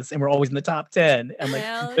these lists and we're always in the top 10. I'm like,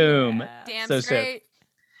 Hell boom. yeah. Damn So straight.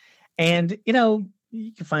 And you know,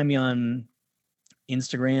 you can find me on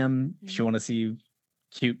Instagram if you want to see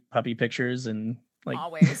cute puppy pictures and like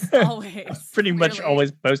Always. pretty much Clearly.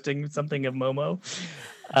 always posting something of Momo.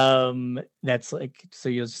 That's like, so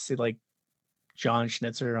you'll just see like John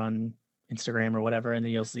Schnitzer on Instagram or whatever, and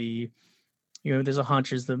then you'll see, you know, there's a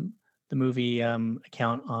Haunters the movie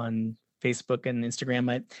account on Facebook and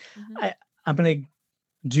Instagram. I'm gonna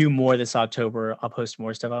do more this October. I'll post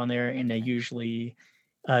more stuff on there, and I usually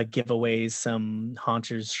give away some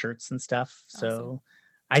Haunters shirts and stuff. So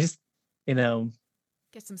I just, you know,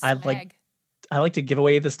 Get some I'd swag. I like to give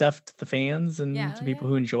away the stuff to the fans and Yeah, to people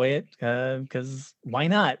who enjoy it because why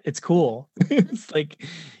not? It's cool. It's like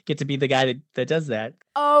get to be the guy that does that.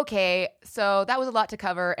 Okay, so that was a lot to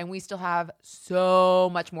cover, and we still have so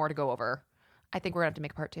much more to go over. I think we're gonna have to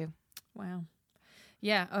make a part 2. Wow.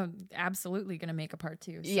 Yeah, absolutely going to make a part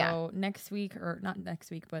 2. So Yeah. next week, or not next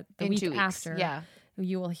week, but the In week 2 weeks. after, Yeah.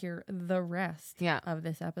 you will hear the rest Yeah. of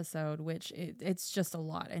this episode, which it's just a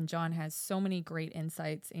lot. And John has so many great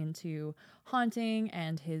insights into haunting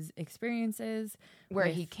and his experiences. Where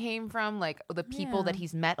with- he came from, like the people that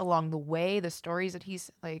he's met along the way, the stories that he's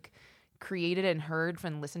like created and heard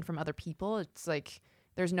from, listened from other people. It's like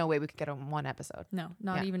there's no way we could get on one episode. No,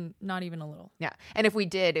 not even a little. Yeah, and if we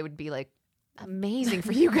did, it would be like amazing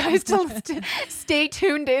for you guys to stay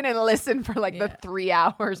tuned in and listen for like the 3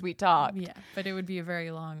 hours we talked. Yeah, but it would be a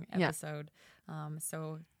very long episode.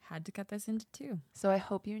 So had to cut this into 2. So I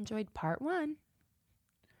hope you enjoyed part 1.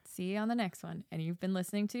 See you on the next one. And you've been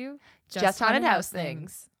listening to Just Haunted House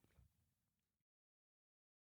Things.